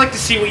at least like to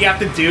see what you have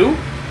to do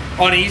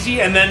on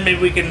easy, and then maybe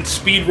we can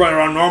speed run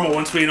on normal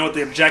once we know what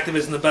the objective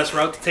is and the best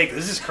route to take.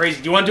 This is crazy.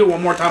 Do you want to do it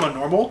one more time on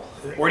normal,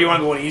 or do you want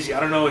to go on easy? I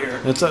don't know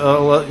here.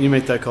 I'll let you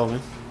make that call, man.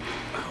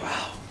 Oh,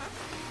 wow.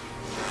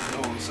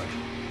 Hold on a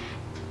second.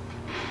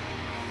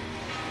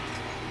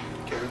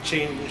 Okay, we'll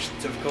change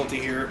difficulty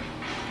here.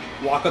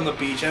 Walk on the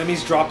beach.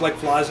 Enemies drop like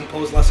flies and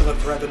pose less of a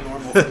threat than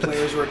normal for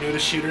players who are new to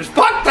shooters.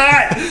 Fuck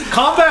that!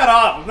 Combat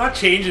up! I'm not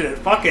changing it.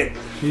 Fuck it.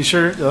 You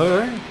sure?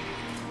 Alright.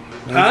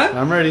 Huh?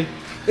 I'm ready.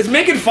 It's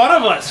making fun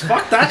of us.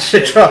 Fuck that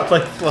shit. They drop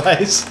like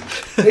flies.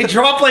 They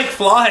drop like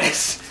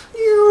flies.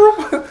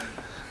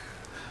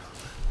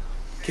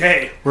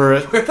 Okay. Where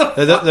the fuck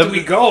do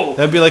we go?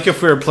 That'd be like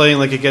if we were playing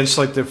like against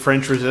like the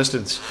French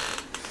Resistance.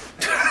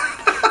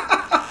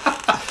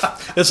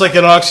 It's like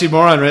an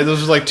oxymoron, right?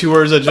 Those are like two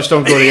words that just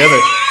don't go together.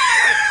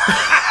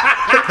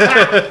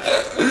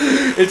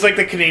 It's like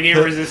the Canadian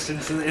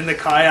Resistance in the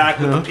kayak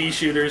with the pea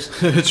shooters.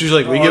 It's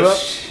usually like, we give up?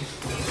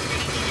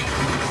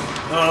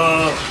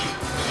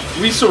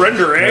 We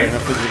surrender, eh? Right,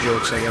 enough of your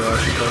jokes, I gotta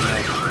actually play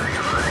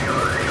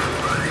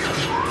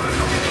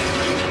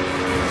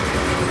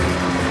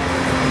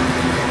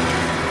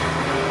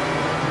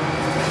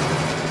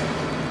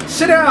now.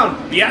 Sit down,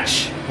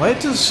 bitch! Why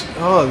does...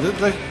 Oh,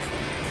 like...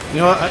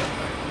 You know what,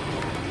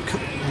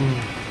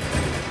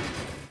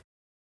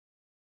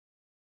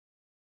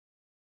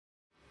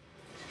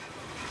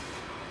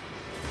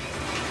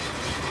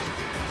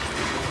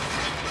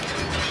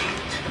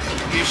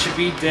 You should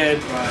be dead,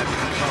 but...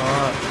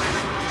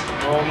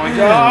 oh my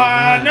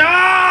god,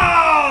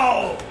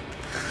 no!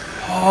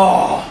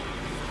 Oh,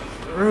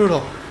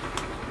 brutal.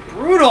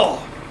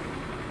 Brutal!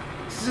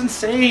 This is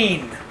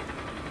insane.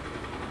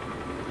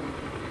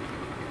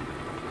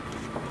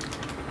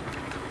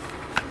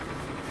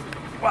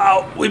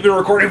 Wow, we've been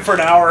recording for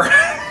an hour.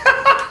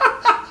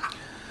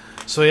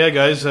 So yeah,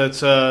 guys,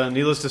 that's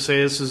needless to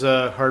say, this is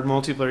a hard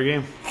multiplayer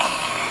game.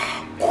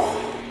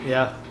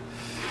 Yeah.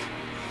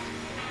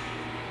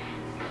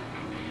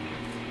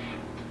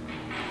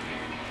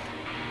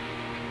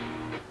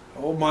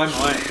 Oh my.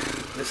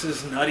 This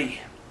is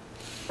nutty.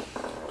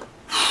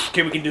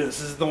 Okay, we can do this.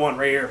 This is the one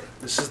right here.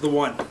 This is the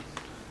one.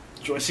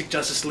 Joystick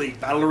Justice League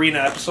Battle Arena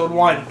Episode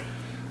 1.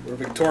 We're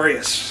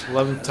victorious.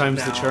 11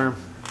 times the charm.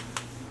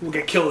 We'll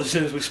get killed as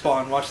soon as we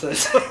spawn. Watch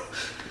this.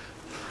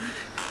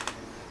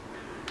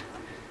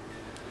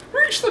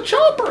 Reach the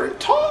chopper in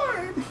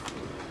time!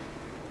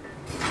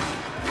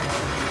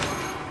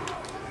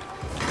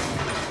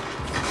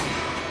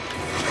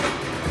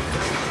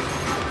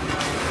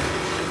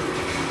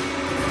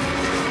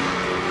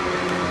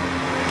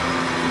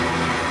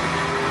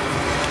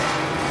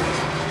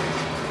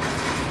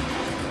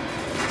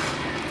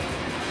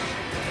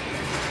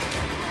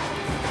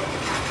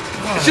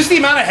 It's just the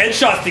amount of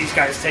headshots these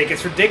guys take.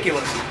 It's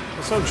ridiculous.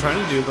 That's what I'm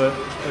trying to do, but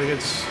like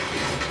it's...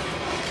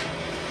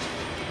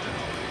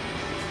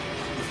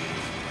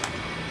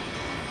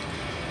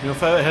 You know,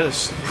 if I had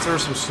if there were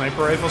some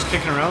sniper rifles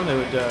kicking around, they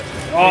would make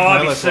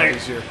my life a lot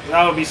easier.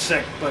 That would be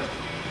sick, but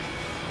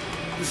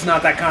it's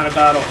not that kind of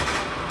battle.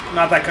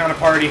 Not that kind of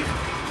party.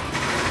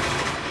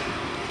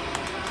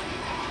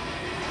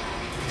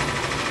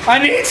 I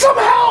need some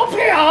help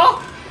here!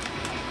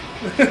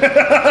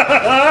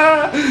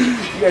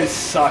 You guys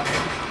suck.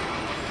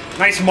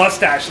 Nice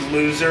mustache,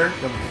 loser.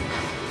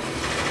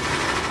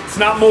 It's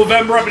not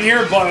Movember up in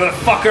here,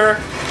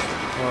 motherfucker.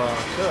 Oh,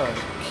 God.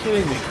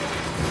 Kidding me.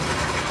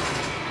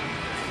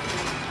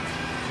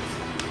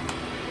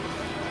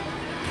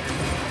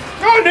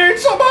 I need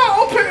some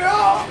help here!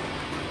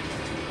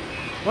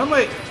 Why am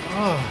I...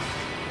 Oh.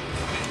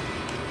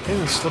 Can't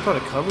even slip out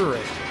of cover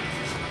right.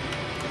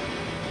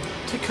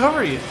 Take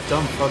cover, you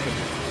dumb fucking...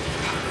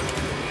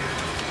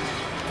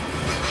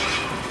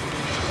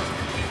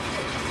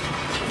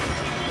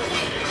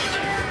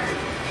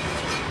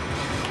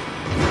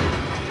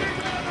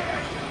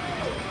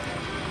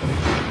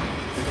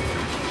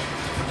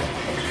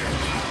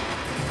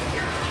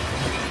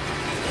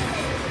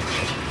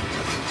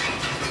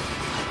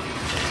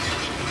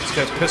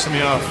 This guy's pissing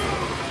me off.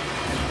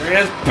 There he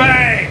is.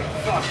 Bang!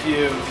 Fuck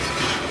you.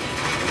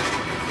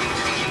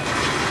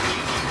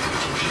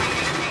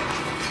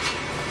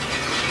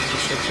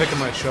 Just start picking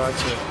my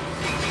shots here.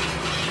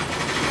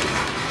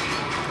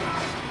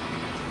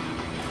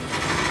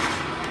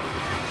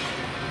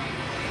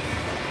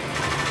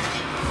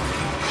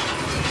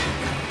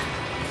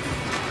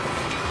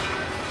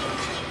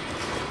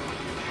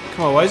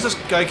 Come on, why does this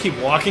guy keep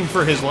walking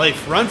for his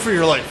life? Run for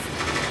your life.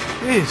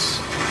 Jeez.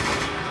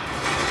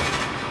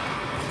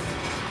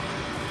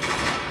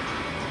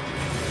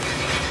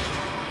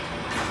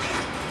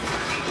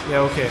 Yeah,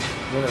 okay.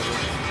 Whatever.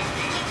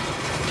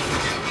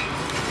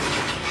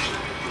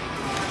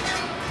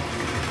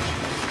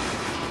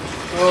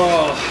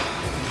 Oh.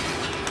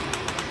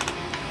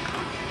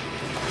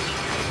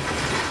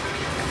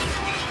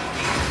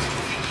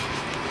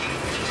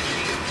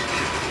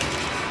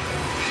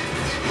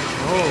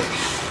 Oh,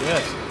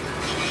 shit.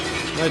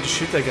 I had to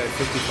shoot that guy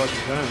 50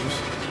 fucking times.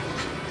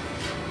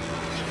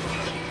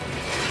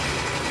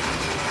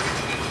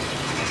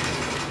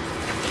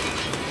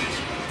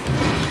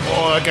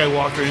 Oh, that guy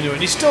walked right into it.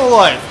 And he's still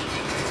alive.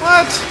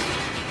 What?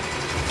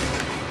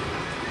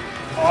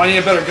 Oh, I need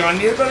a better gun.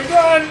 Need a better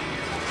gun.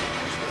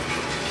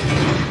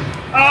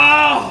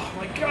 Oh,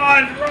 my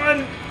God.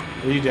 Run.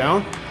 Are you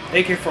down?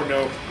 AK-4,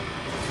 no.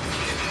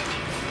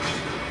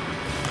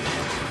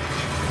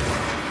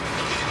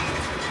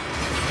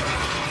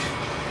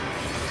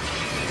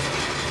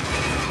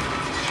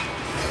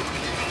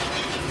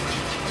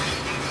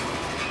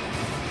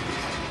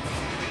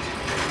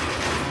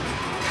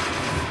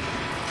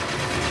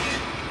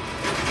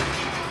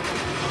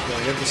 I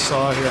got the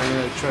saw here. I'm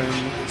gonna try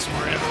and get some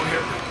more ammo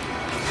here.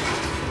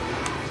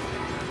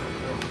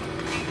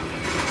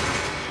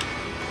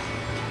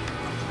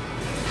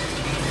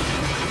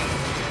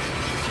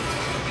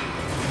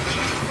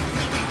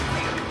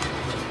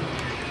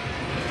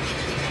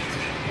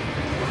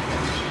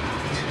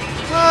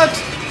 What?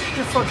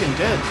 You're fucking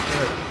dead.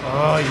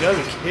 Oh, you gotta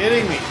be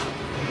kidding me.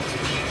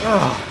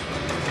 Oh.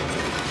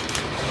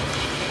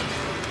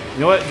 You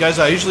know what, guys?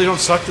 I usually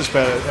don't suck this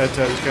bad at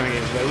this kind of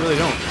games, but I really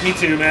don't. Me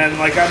too, man.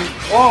 Like, I'm...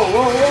 Whoa,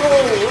 whoa,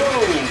 whoa,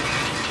 whoa!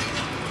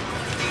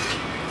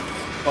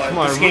 But Come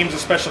on, this game's a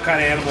special kind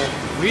of animal.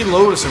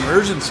 Reload with some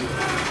urgency.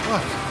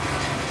 Fuck.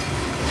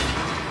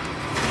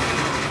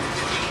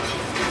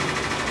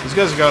 These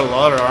guys have got a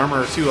lot of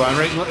armor, too,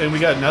 and we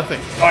got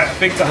nothing. Oh, yeah,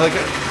 big time. I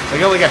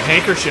got like a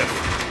handkerchief.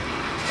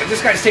 Like,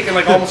 this guy's taking,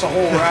 like, almost a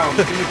whole round.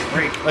 Give me a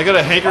break. I got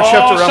a handkerchief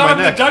around my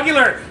neck. Oh,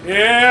 jugular!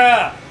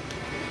 Yeah!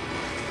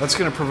 That's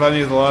going to provide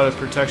me with a lot of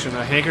protection.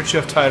 A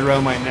handkerchief tied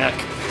around my neck.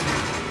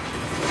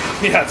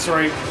 Yeah, that's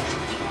right.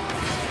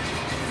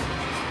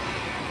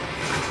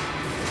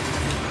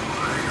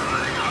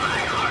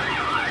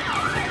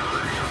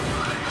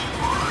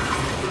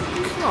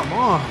 Come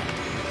on.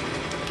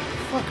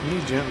 Fuck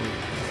me gently.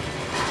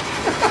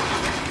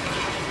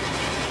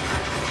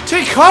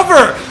 Take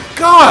cover!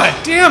 God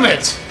damn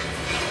it!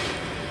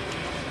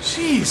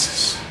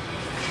 Jesus.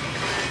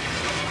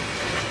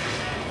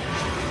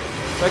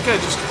 That guy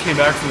just came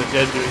back from the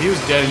dead, dude. He was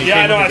dead and he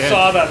yeah, came I know, from I the dead.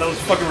 saw that. That was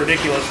fucking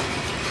ridiculous.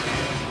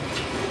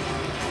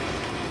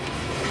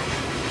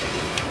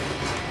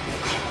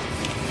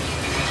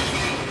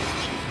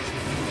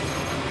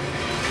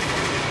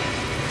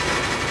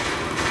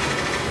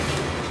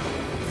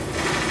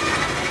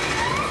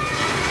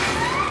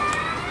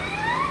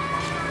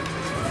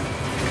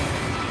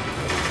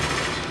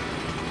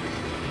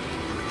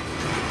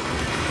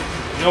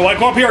 You know what?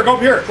 Go up here, go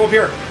up here, go up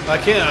here. I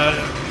can't.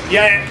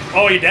 Yeah,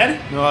 oh, you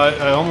dead? No,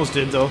 I almost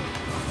did, though.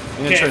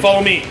 Okay,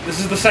 follow me. This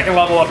is the second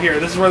level up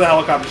here. This is where the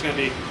helicopter's gonna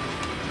be.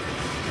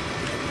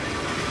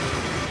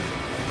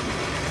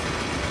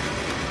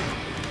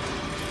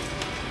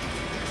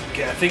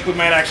 Okay, I think we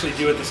might actually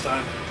do it this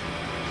time.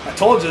 I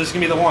told you this is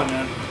gonna be the one,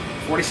 man.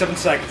 47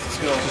 seconds, let's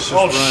go.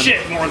 Oh run.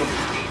 shit, more of them.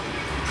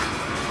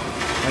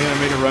 I'm gonna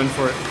make a run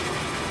for it.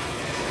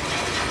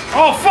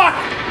 Oh fuck!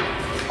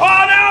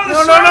 Oh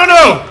no!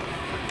 No!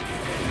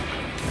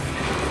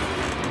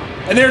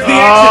 And there's the exit,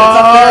 it's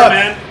up there,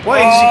 man. Why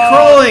is he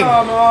crawling?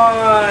 Come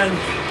on!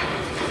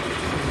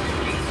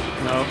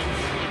 No.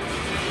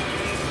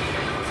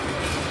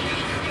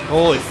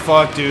 Holy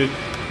fuck, dude.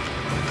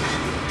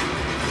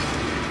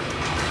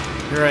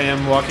 Here I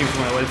am walking for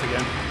my life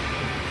again.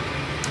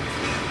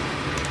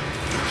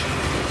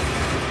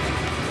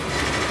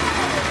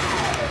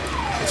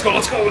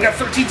 Let's go, we got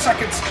 13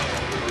 seconds.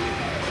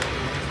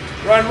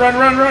 Run.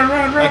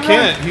 I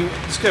can't.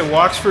 This guy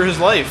walks for his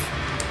life.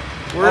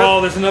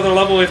 Oh, there's another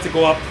level we have to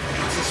go up.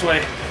 It's this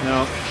way.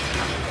 No.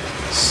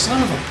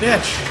 Son of a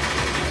bitch.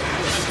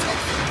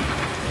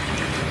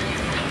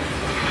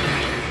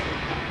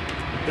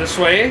 This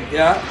way,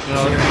 yeah.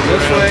 No,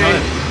 this way.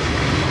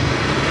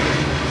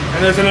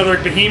 And there's another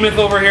behemoth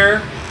over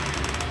here.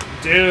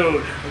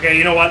 Dude. Okay,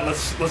 you know what?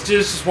 Let's do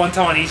this just one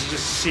time on easy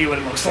just to see what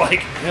it looks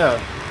like. Yeah.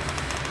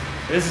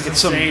 This is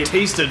It's insane. some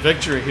tasted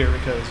victory here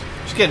because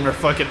just getting our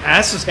fucking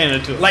asses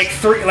handed to us. Like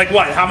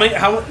what? How many?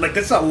 Like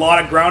this is a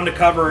lot of ground to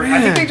cover. Man.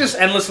 I think they just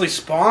endlessly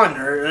spawn.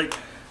 Or like,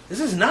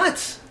 this is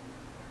nuts.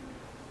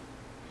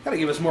 Gotta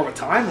give us more of a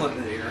time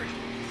limit here.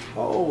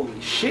 Holy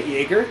shit,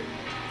 Yager.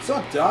 What's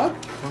up, dog?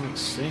 On the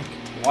sink.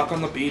 Walk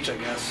on the beach, I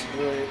guess.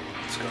 Alright,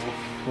 let's go.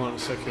 Hold on a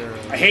sec here.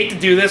 I hate to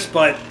do this,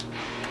 but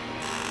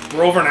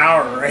we're over an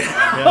hour right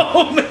now. Yeah.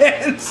 Oh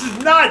man, this is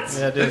nuts!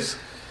 Yeah, it is.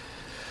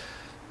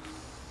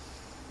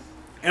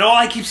 And all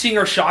I keep seeing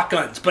are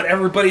shotguns, but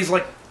everybody's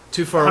like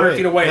Too far 100 away.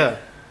 feet away. Yeah.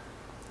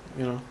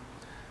 You know.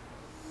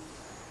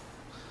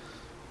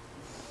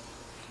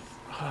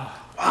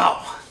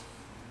 Wow.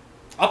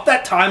 Up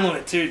that time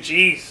limit too,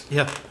 jeez.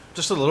 Yeah,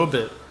 just a little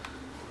bit.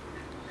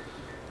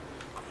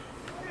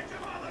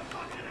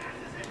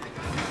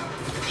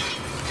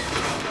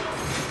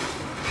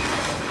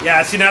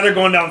 Yeah, see now they're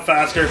going down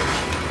faster.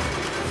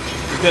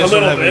 You guys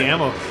don't have bit. any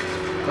ammo.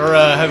 Or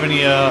have any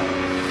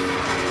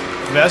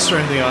vests or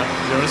anything on.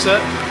 You notice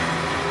that?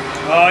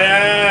 Oh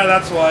yeah,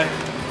 that's why.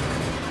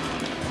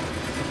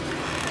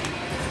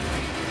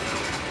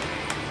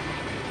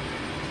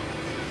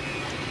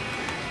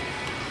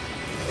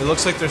 It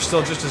looks like there's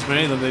still just as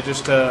many of them. They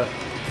just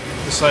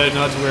decided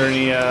not to wear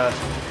any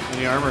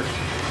armor.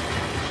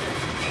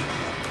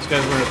 This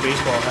guy's wearing a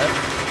baseball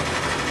hat.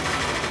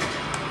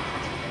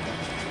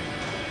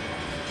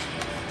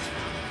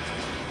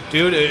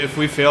 Dude, if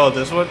we fail at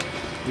this one,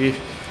 we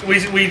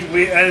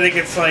I think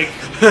it's like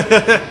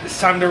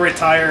it's time to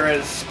retire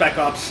as Spec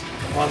Ops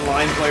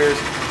online players.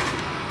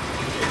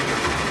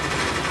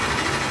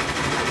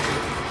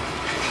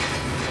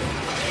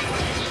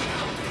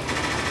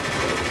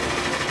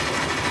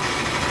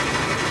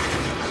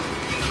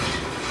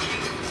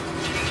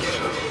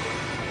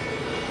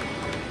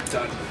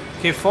 Done.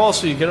 Okay, fall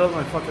so you get out of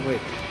my fucking way.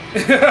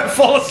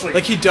 Fall asleep.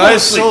 Like he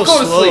dies so Go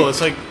to slow. sleep.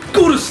 It's like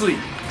Go to sleep.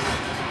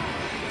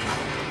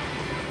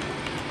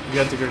 you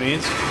got the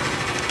grenades.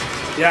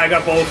 Yeah, I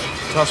got both.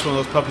 Toss one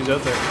of those puppies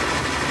out there.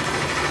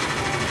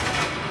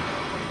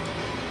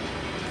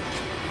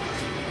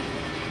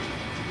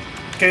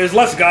 Okay, there's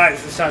less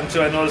guys this time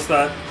too. I noticed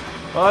that.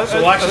 Well, So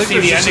we'll actually see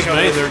there's the just ending as of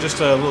many. this. They're just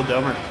a little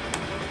dumber.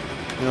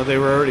 You know, they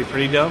were already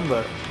pretty dumb,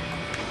 but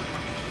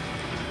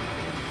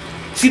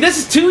See, this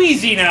is too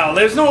easy now.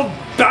 There's no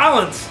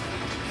balance.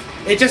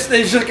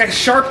 There's like a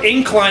sharp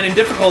incline in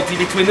difficulty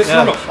between this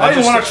and normal. I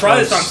didn't want to try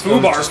this on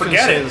Fubar.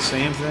 Forget say it. the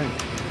same thing.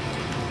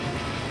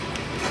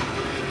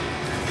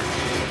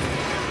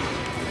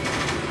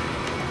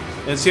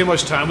 And see how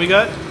much time we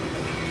got?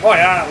 Oh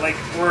yeah, like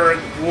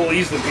we'll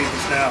easily beat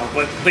this now.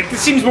 But like this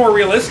seems more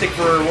realistic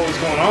for what was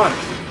going on.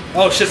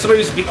 Oh shit!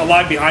 Somebody's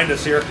alive behind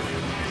us here.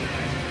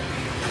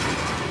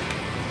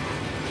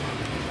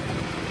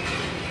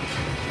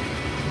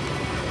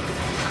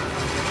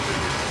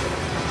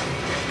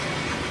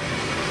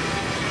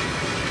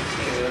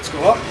 Okay, let's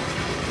go up.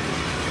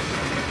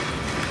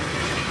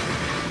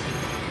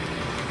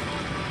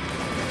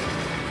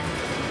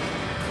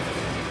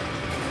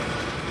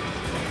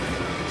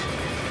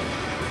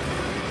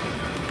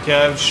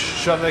 Yeah, I've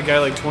shot that guy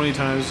like 20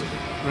 times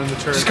around the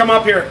turret. Just come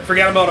up here.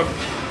 Forget about him.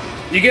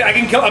 I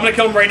can kill. I'm gonna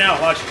kill him right now.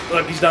 Watch.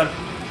 Look, he's done.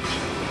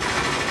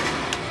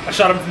 I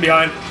shot him from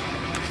behind.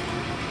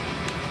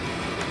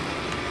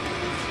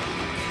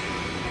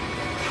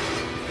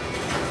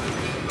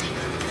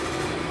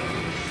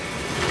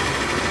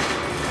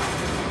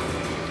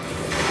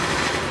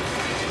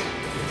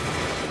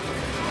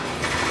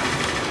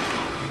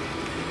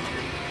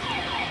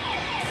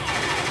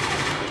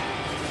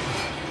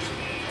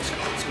 Let's go.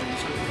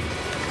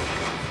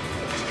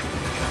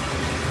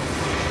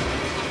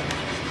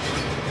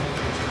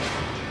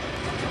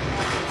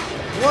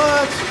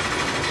 What?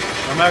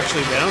 I'm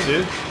actually down,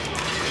 dude.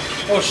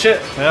 Oh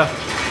shit. Yeah.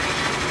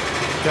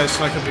 Guy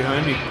snuck up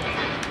behind me.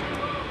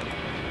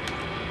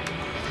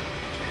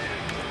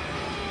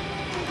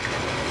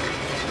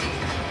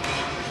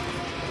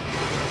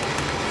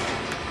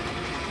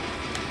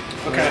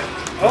 Okay.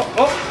 Oh.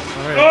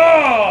 All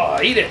right.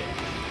 Oh, eat it.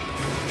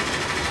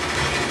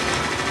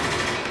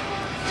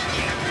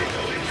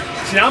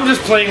 See, now I'm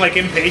just playing like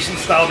impatient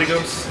style because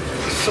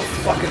I'm so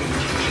fucking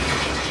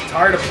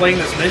tired of playing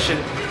this mission.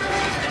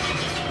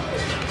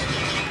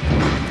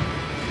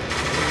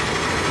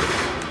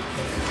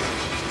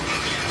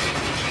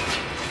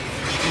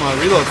 Come on,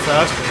 reload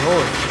faster.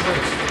 Holy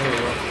shit. There we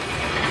go.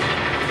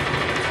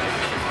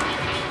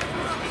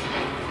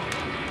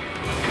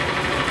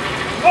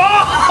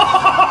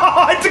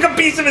 Oh! I took a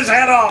piece of his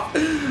head off.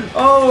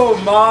 Oh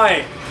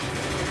my!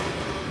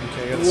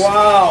 Okay, I got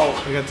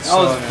Wow, I got the that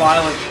was saw now.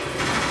 violent.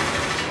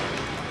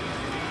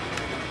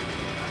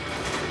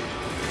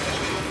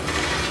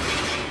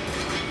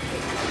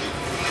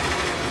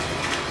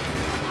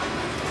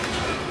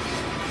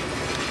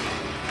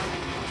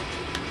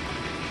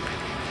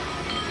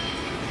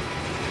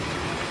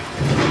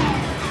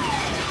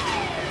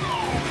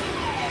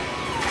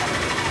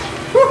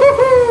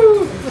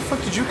 Woo-hoo-hoo! Where the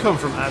fuck did you come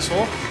from,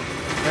 asshole?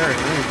 There,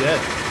 now you're dead.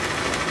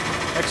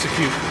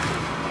 Execute.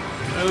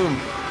 Boom.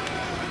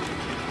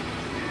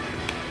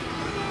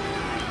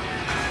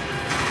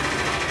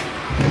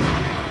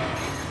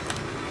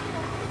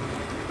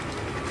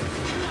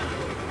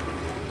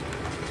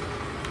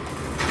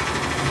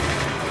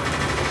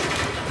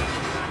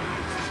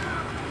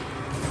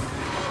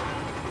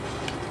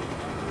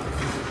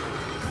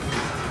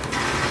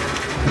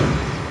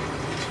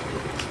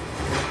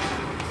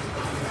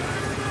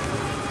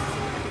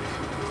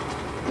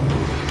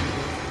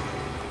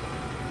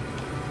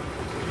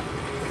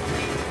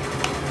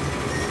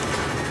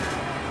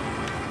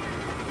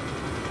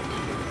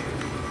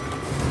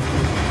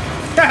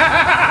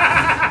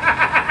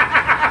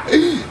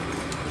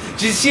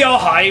 you see how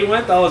high he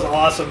went? That was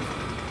awesome.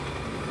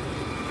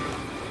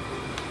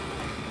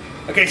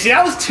 Okay, see,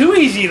 that was too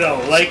easy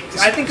though. Like,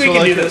 I think we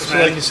can do this,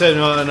 man. Like you said,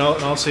 and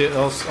I'll say it.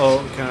 I'll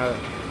kind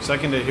of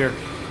second it here.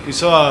 You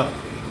saw,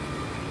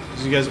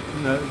 as you guys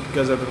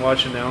have been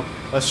watching now,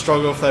 us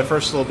struggle for that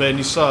first little bit, and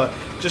you saw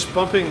just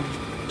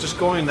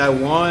going that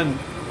one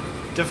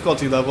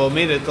difficulty level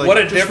made it like what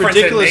a just difference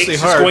ridiculously it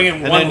makes hard. Just going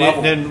in one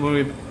level. Then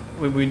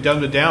when we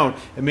dumbed it down,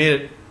 it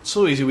made it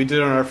so easy. We did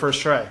it on our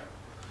first try.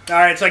 All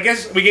right, so I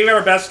guess we gave it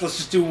our best. Let's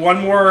just do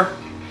one more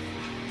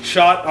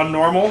shot on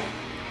normal,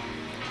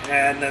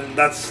 and then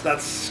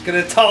that's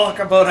gonna talk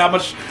about how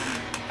much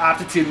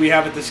aptitude we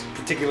have at this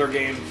particular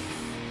game.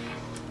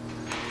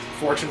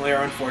 Fortunately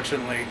or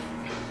unfortunately.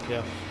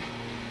 Yeah.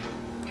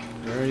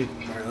 Alrighty.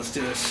 All right, let's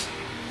do this.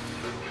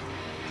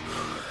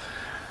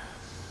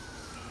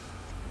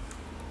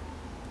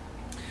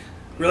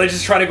 Really,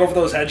 just try to go for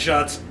those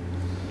headshots.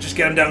 Just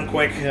get them down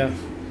quick. Yeah.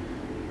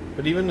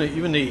 But even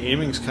the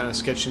aiming's kind of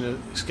sketchy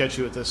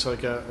with this.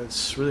 Like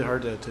it's really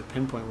hard to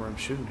pinpoint where I'm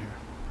shooting here.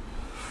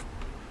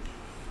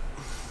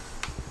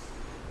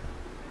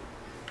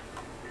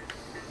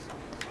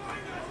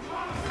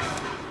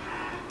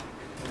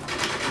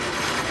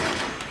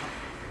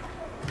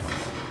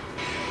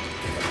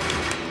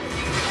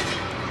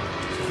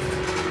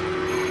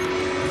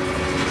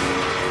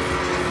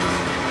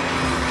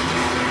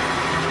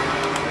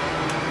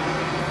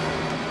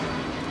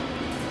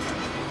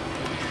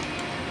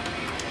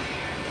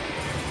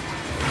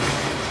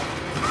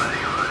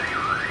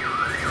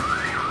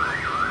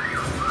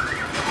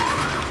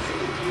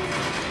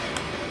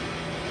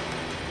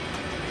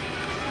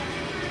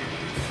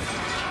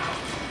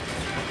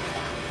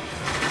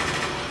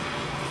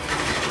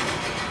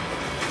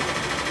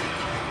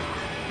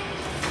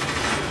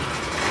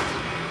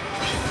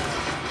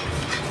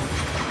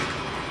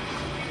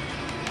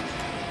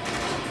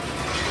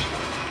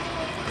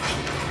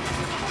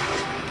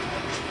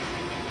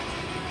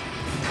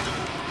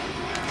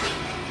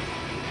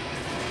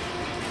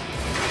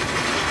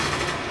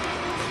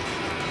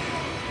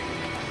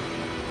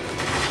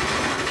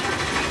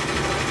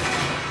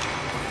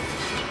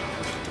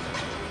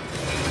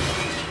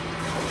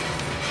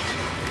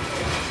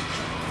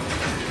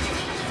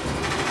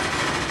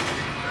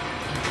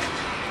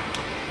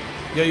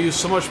 You gotta use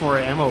so much more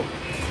ammo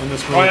in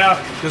this movie. Oh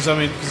yeah. Because I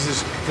mean,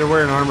 they're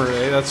wearing armor,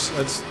 right? That's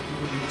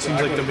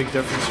seems like the big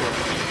difference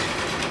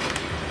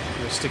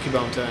here. Sticky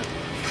bound 10.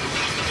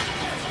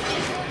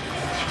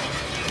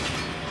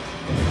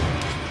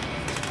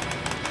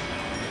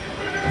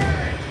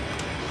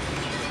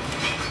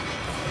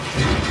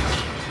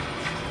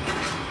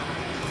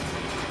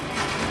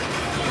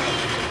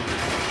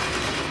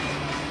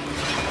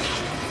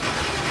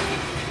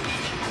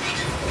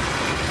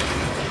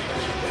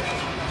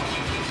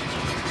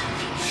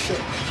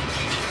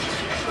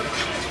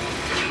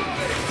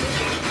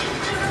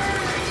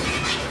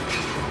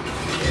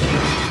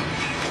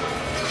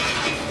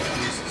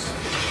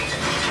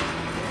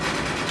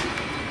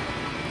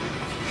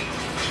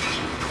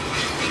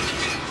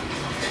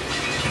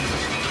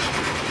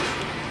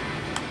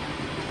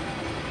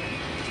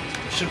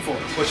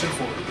 Pushing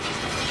forward.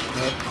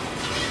 Yep.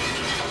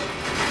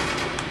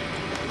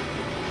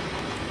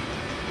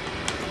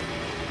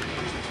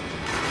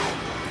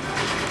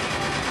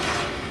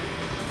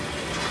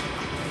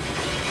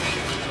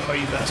 Oh,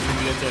 you bastard, you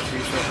get that free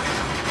throw.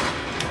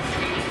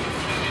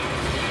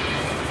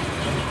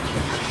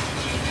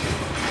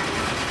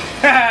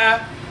 Haha!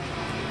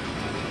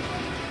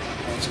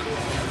 That's cool.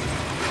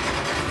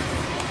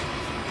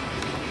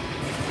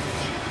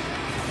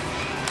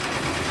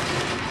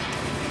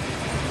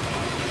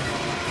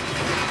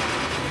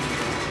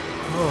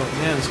 Oh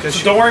man, this guy's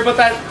So don't worry about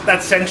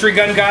that sentry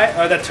gun guy,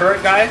 or that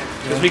turret guy,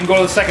 because we can go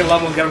to the second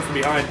level and get him from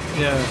behind.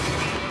 Yeah.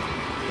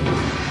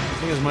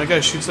 The thing is, my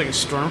guy shoots like a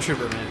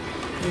stormtrooper, man.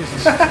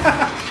 Jesus.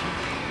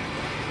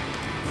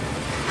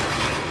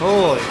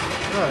 Holy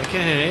God, I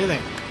can't hit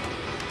anything.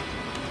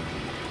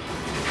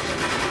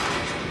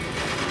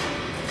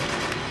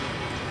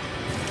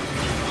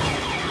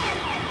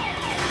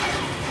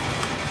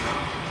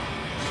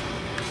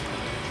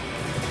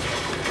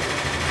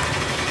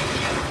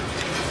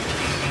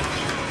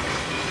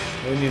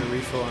 I need a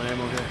refill on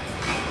ammo here.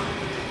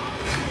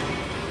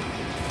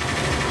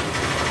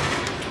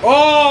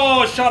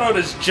 Oh, shot out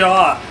his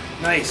jaw.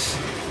 Nice.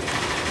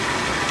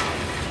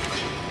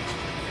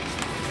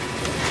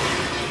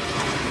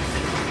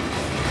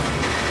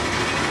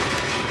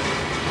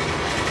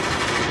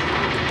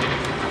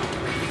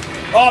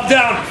 Oh, I'm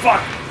down.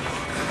 Fuck.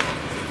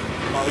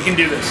 Oh, we can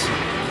do this.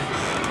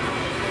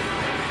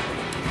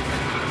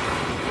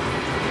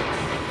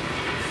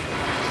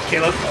 Okay,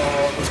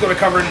 let's go to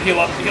cover and heal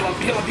up, heal up,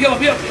 heal up, heal up,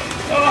 heal up.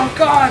 Oh,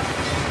 God.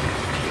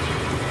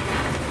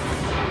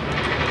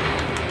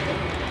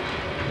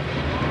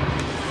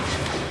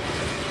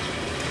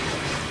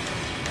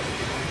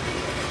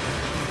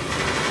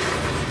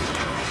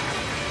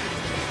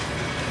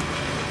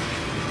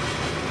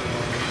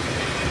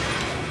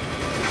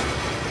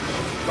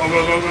 Go, go,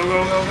 go, go, go,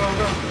 go, go,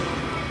 go.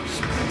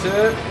 Sprint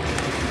it.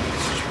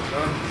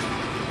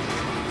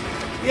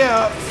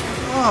 Yeah,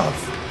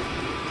 off.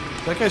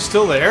 That guy's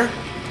still there?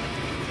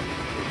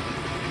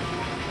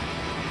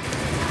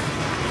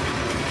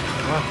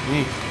 Fuck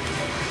me.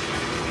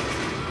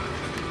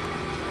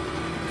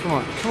 Come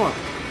on, come on.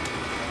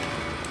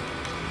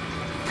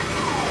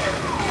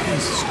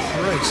 Jesus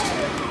Christ.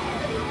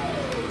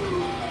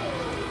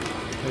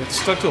 It's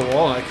stuck to the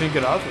wall and I couldn't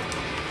get off it.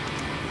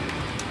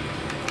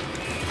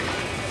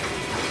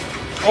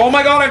 Oh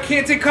my god, I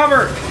can't take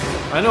cover!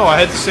 I know, I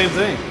had the same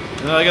thing.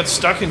 And then I got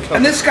stuck in cover.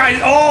 And this guy,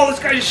 oh, this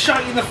guy just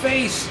shot you in the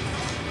face!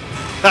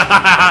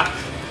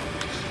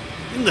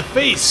 In the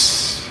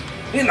face!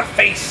 In the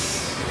face!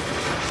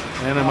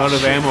 And I'm out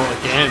of ammo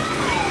again.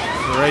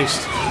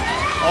 Christ.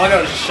 All I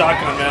got is a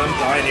shotgun, man. I'm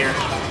dying here.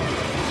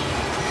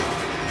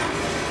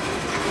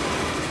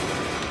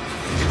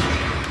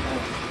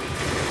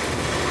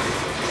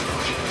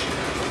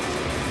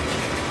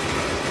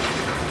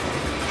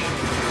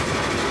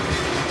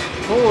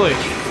 Holy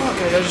fuck,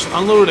 I just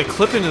unloaded a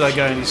clip into that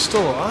guy and he's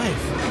still alive.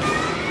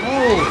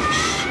 Holy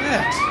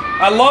shit.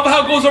 I love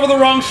how it goes over the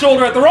wrong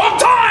shoulder at the wrong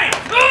time!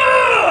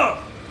 Ugh!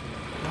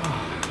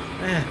 Oh,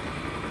 man.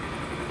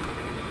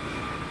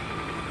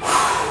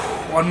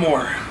 One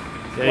more.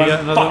 Yeah, you got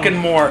One another fucking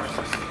one? more.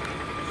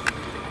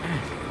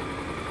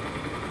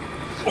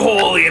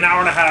 Holy, an hour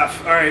and a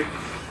half. Alright,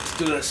 let's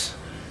do this.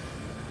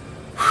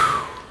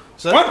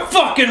 So One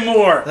fucking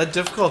more! that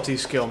difficulty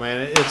skill,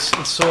 man, it's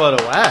so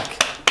out of whack.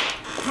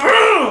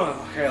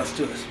 Okay, let's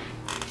do this.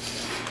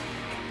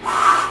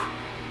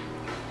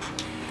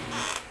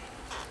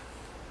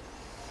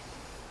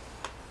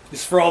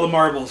 This is for all the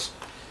marbles.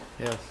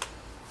 Yeah.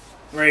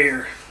 Right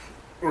here.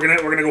 We're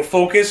gonna go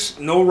focus,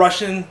 no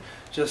rushing,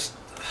 just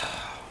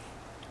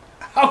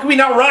how can we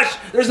not rush?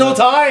 There's no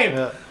time!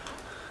 Yeah.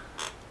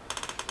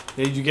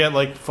 Yeah, you get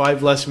like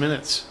 5 less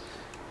minutes.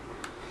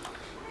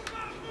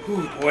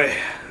 Ooh, boy.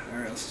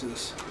 Alright, let's do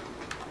this.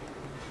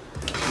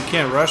 You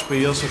can't rush, but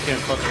you also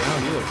can't fuck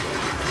around either.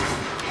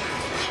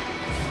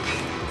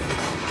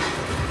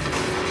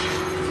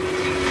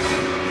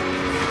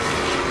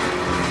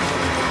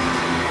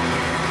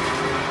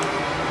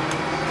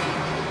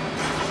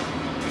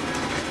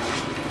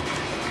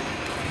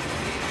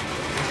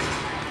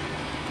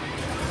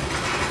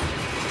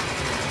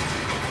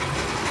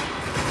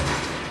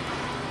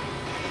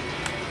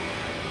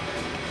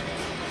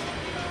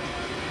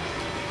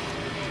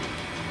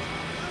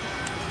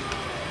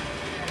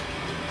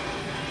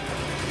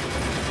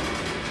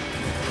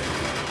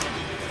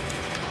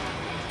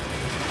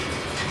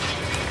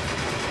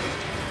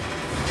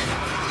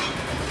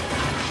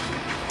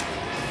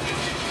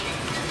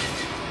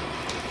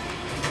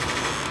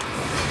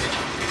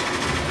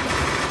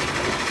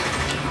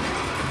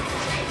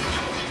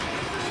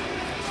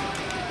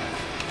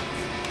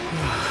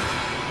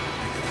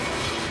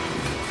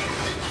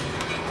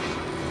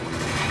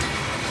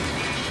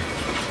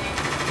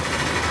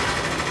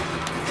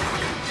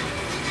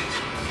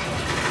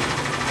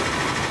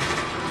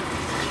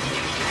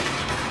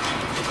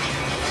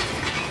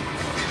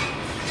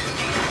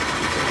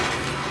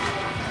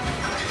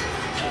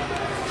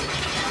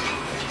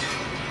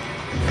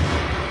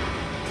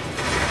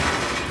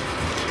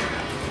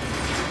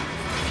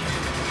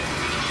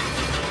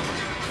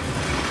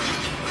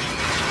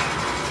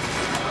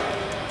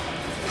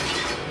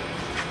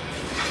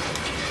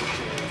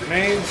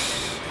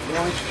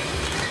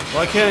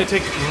 Why can't I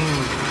take...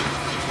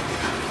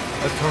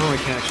 That cover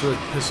mechanic's really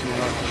pissing me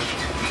off.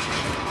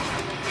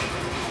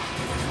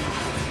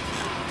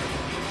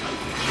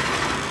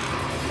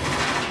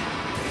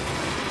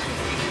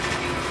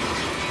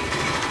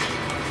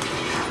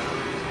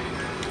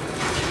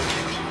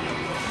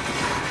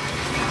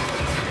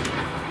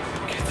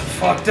 Get the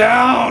fuck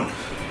down!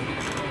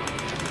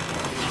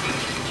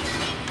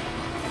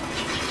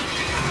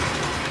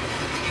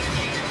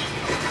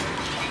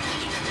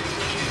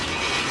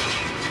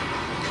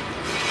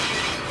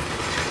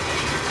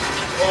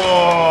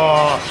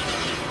 Oh!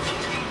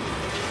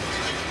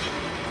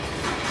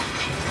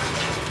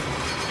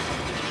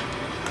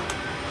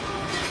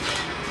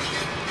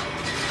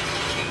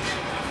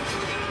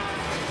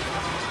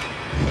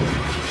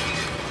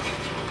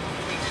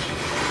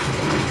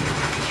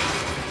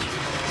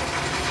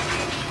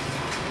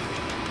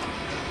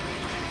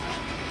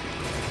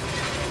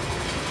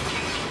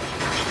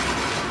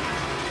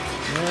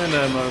 And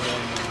I'm out of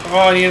ammo. Oh,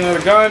 I need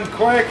another gun,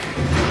 quick!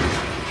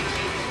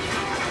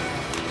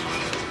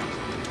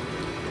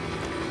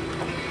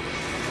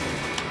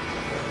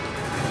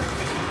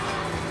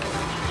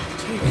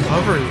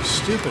 Cover, you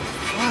stupid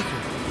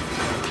fucker.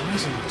 Why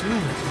is he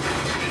doing it?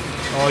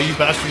 Oh, you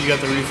bastard, you got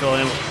the refill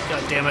ammo.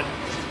 God damn it.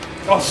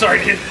 Oh,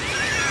 sorry, dude.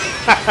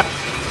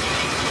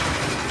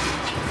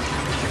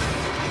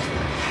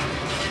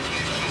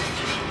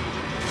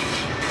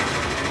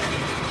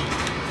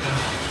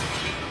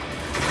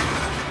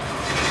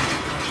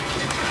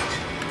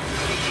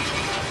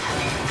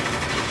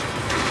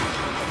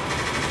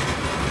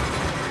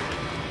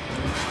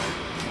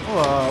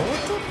 Oh,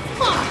 what the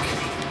fuck?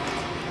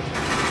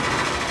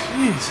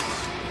 Jeez.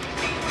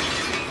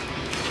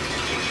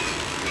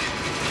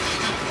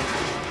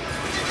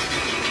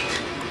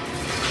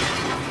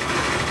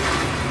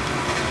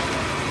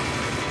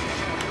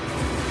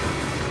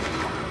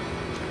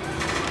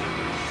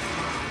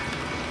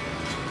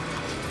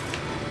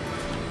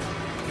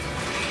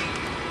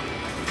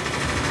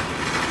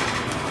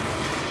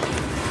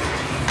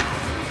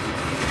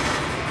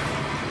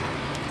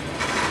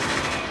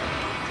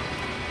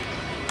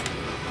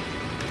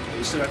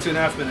 Still got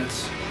 2.5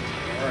 minutes.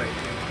 All right.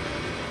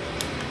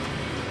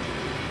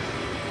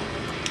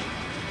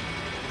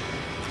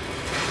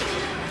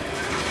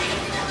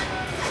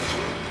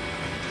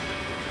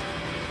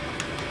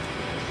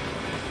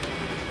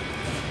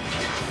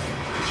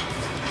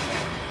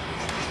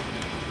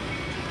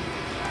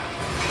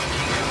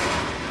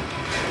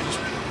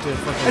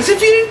 As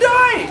if you didn't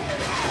die!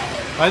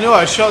 I know,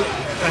 I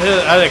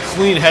had a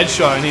clean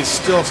headshot and he's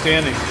still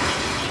standing.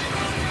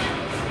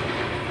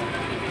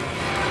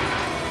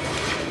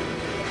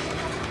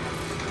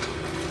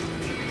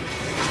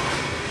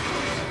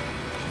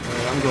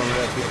 Alright, I'm going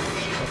right up here.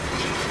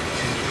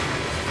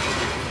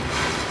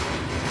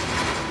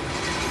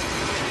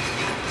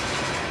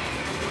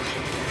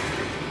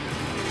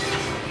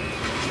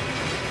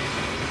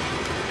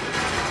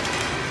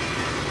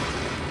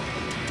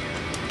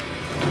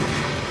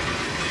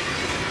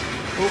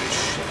 Oh,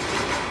 shit.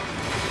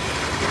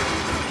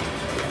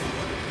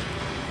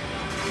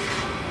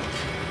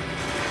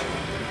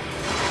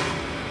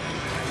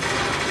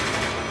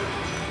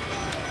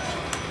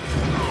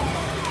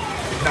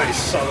 Nice,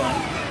 saw that.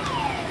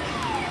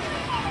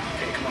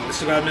 Okay, come on, this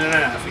is about a minute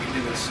and a half. We can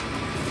do this.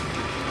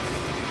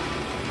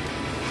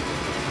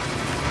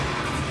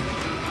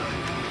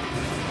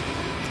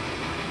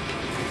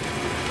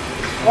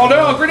 Oh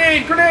no,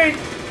 grenade, grenade!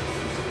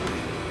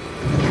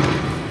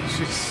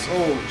 Jeez.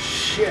 Oh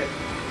shit.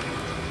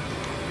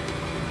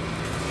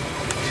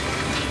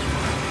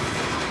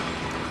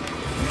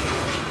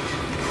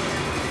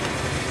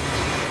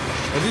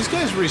 Are these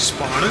guys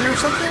respawning or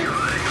something? I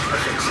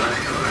think so.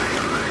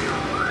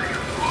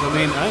 I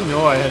mean, I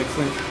know I had a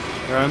clean...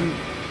 Or I'm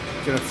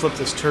gonna flip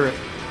this turret.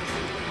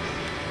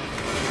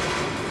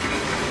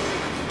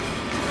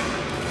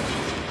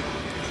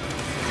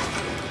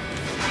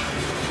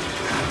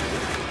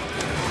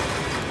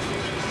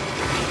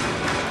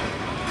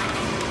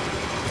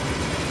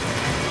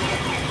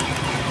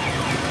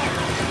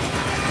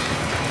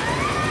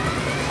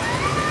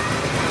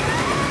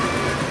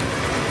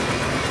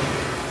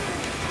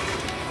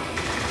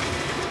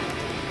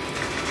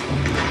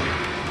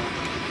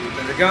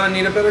 Gun,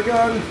 need a better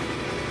gun.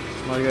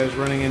 My guy's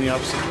running in the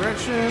opposite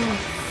direction.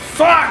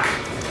 Fuck!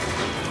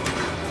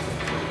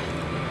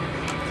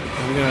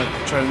 I'm gonna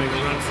try to make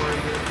a run for it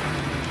here.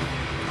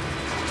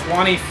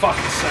 20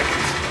 fucking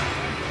seconds.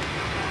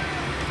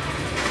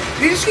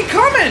 They just keep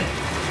coming!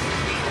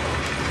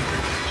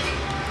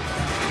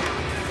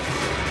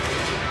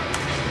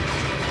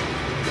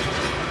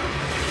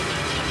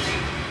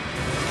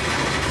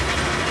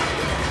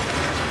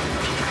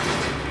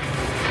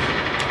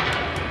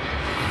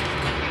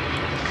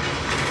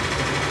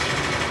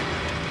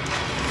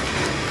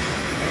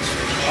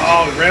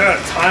 Oh, we ran out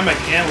of time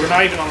again. We're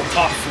not even on the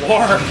top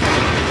floor.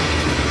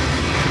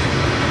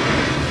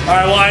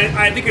 Alright, well,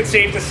 I think it's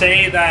safe to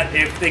say that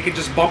if they could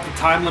just bump the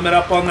time limit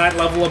up on that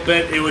level a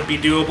bit, it would be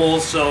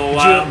doable. So, we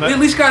at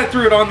least got it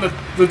through it on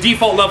the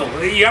default level.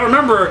 You gotta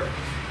remember,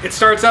 it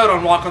starts out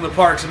on Walk on the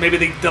Park, so maybe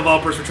the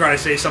developers were trying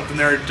to say something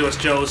there to us,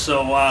 Joe.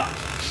 So,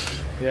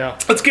 yeah.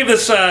 Let's give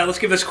this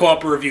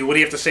co-op a review. What do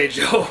you have to say,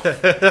 Joe?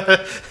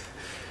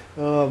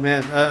 Oh,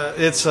 man.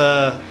 It's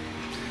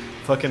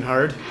fucking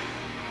hard.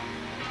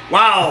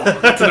 Wow,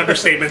 that's an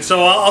understatement.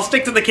 So I'll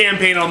stick to the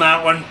campaign on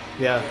that one.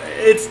 Yeah.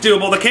 It's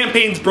doable. The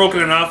campaign's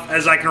broken enough,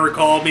 as I can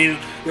recall. I mean,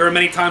 there are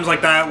many times like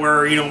that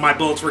where, you know, my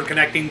bullets weren't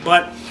connecting.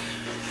 But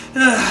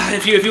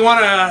if you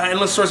want an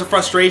endless source of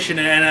frustration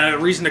and a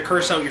reason to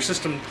curse out your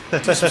system,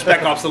 to some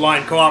Spec Ops: The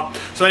Line co-op.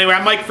 So anyway,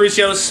 I'm Mike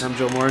Frucios. I'm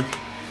Joe Morin.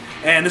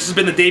 And this has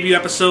been the debut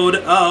episode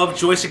of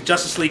Joystick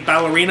Justice League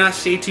Battle Arena.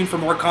 Stay tuned for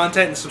more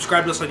content and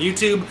subscribe to us on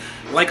YouTube.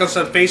 Like us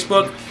on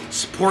Facebook.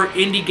 Support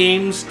indie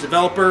games,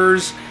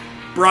 developers,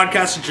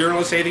 broadcasters,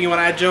 journalists. Anything you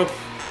want to add, Joe?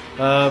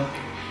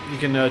 You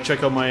can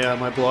check out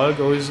my blog,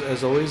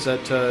 as always,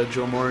 at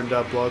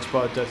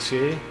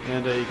joemorin.blogspot.ca,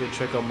 and you can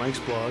check out Mike's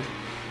blog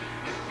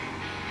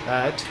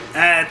at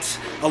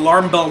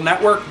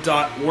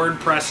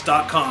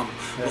alarmbellnetwork.wordpress.com.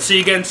 We'll see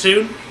you again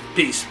soon.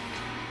 Peace.